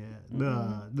real. Yeah,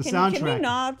 the soundtrack. Can we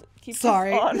not keep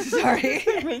Sorry.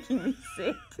 You're making me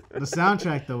sick. The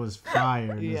soundtrack though was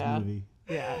fire in this movie.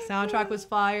 Yeah, soundtrack was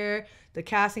fire. The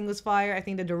casting was fire. I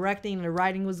think the directing and the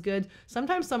writing was good.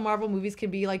 Sometimes some Marvel movies can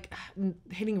be like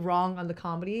hitting wrong on the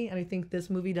comedy, and I think this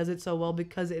movie does it so well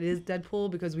because it is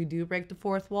Deadpool. Because we do break the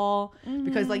fourth wall.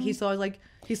 Because like he's so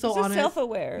honest,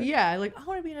 self-aware. Yeah, like I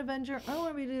want to be an Avenger. I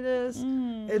want to do this.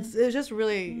 It's just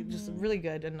really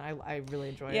good, and I really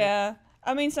enjoy it. Yeah,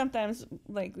 I mean sometimes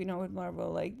like with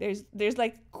Marvel, like there's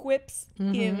like quips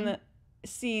in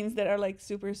scenes that are like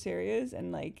super serious,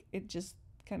 and like it just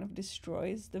kind of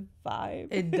destroys the vibe.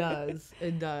 It does.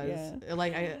 Yeah.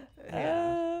 Like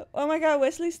oh my god,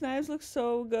 Wesley Snipes looks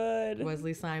so good.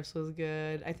 Wesley Snipes was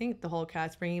good. I think the whole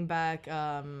cast bringing back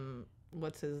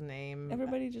what's his name?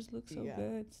 Everybody just looks so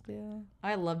good still.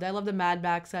 I loved the Mad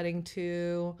Max setting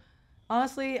too.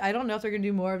 Honestly, I don't know if they're going to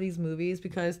do more of these movies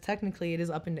because technically it is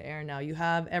up in the air now. You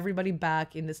have everybody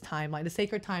back in this timeline, the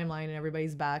sacred timeline, and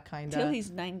everybody's back kind of. Till he's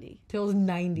 90. Till he's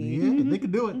 90. Yeah, they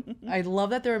could do it. I love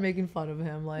that they were making fun of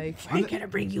him. Like, we're going to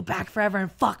bring you back forever and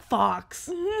fuck Fox.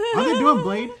 Are they doing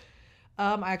Blade?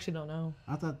 I actually don't know.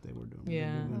 I thought they were doing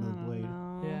Blade. Blade.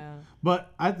 Yeah.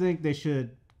 But I think they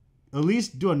should at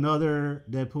least do another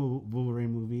Deadpool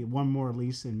Wolverine movie, one more at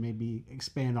least, and maybe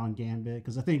expand on Gambit,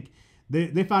 because I think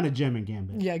they found a gem in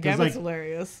Gambit. Yeah, Gambit's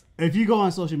hilarious. If you go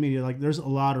on social media, like there's a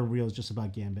lot of reels just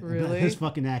about Gambit. Really? His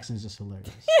fucking accent is just hilarious.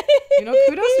 You know,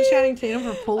 kudos to Channing Tatum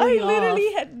for pulling it off. I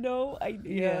literally had no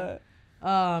idea.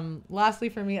 Lastly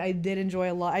for me, I did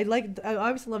enjoy a lot. I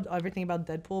obviously loved everything about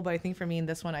Deadpool, but I think for me in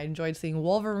this one, I enjoyed seeing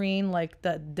Wolverine, like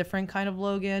that different kind of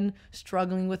Logan,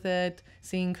 struggling with it,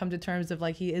 seeing come to terms of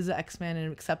like he is an X-Man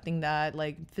and accepting that,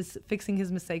 like fixing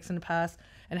his mistakes in the past,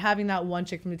 and having that one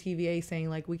chick from the TVA saying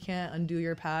like, we can't undo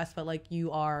your past, but like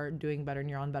you are doing better and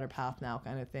you're on a better path now,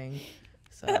 kind of thing.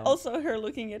 So Also her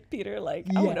looking at Peter like,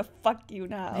 I want to fuck you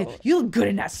now. You look good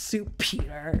in that suit,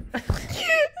 Peter.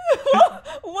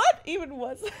 What even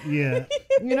was that? Yeah.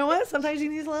 You know what? Sometimes you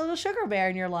need a little sugar bear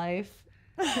in your life.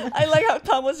 I like how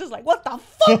Tom was just like, what the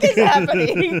fuck is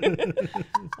happening?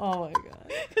 Oh my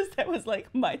god. Because that was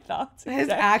like my thoughts. His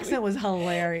accent was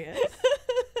hilarious.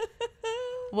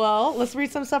 Well, let's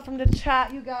read some stuff from the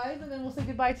chat, you guys, and then we'll say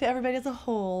goodbye to everybody as a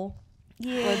whole.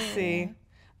 Yeah. Let's see.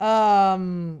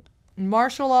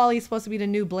 Marshall Ollie's supposed to be the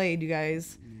new Blade, you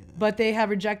guys. But they have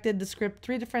rejected the script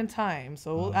 3 different times.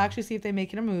 So we'll actually see if they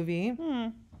make it a movie.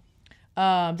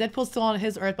 Deadpool's still on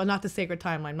his Earth, but not the sacred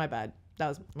timeline. My bad. That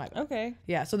was my bad. Okay.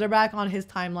 Yeah, so they're back on his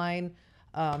timeline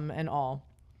and all.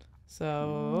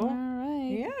 So, all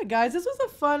right. Yeah, guys, this was a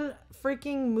fun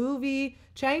freaking movie.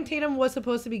 Channing Tatum was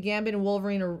supposed to be Gambit and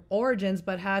Wolverine Origins,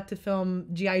 but had to film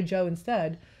G.I. Joe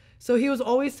instead. So he was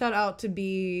always set out to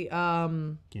be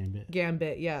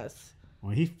Gambit, yes.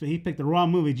 Well, he picked the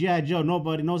wrong movie. G.I. Joe,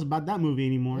 nobody knows about that movie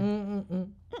anymore.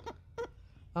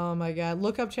 Oh my god.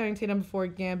 Look up Channing Tatum before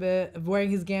Gambit, wearing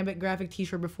his Gambit graphic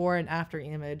t-shirt before and after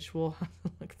image. We'll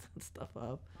look that stuff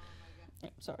up.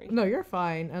 Sorry. No, you're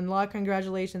fine. And a lot of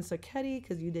congratulations to Ketty,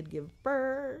 because you did give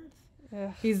birth.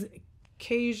 Ugh. He's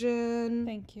Cajun.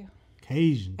 Thank you.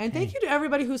 Cajun. And thank you to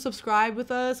everybody who subscribed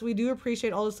with us. We do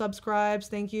appreciate all the subscribes.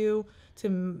 Thank you to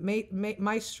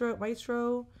Maestro,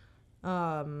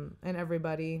 and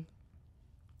everybody.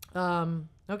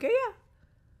 Okay,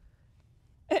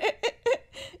 yeah.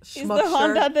 Is the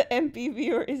Honda the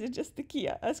MPV or is it just the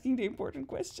Kia asking the important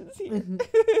questions here?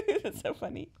 That's so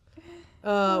funny.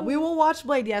 We will watch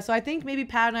Blade, yeah. So I think maybe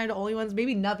Pat and I are the only ones.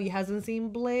 Maybe Navi hasn't seen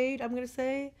Blade, I'm gonna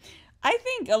say. I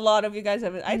think a lot of you guys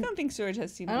haven't. I don't think Surge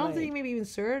has seen Blade. I don't think maybe even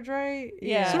Surge, right?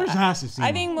 Yeah. Surge has to see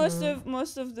I think most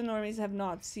of the normies have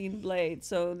not seen Blade,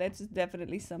 so that's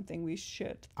definitely something we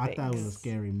should I fix. thought it was a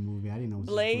scary movie. I didn't know it was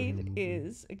Blade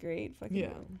is a great fucking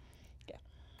movie. Yeah.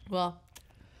 Well,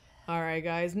 all right,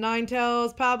 guys.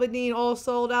 Ninetales, Palpatine, all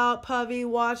sold out. Puvy,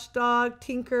 Watchdog,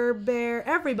 Tinker Bear,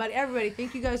 everybody.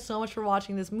 Thank you guys so much for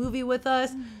watching this movie with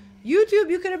us. YouTube,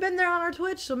 you could have been there on our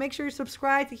Twitch, so make sure you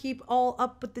subscribe to keep all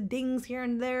up with the dings here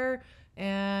and there.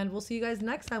 And we'll see you guys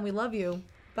next time. We love you.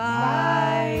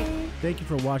 Bye. Thank you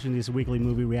for watching these weekly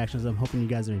movie reactions. I'm hoping you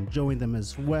guys are enjoying them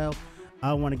as well.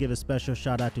 I want to give a special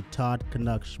shout out to Todd,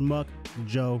 Canuck, Schmuck,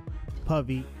 Joe,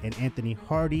 Puvy, and Anthony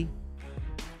Hardy.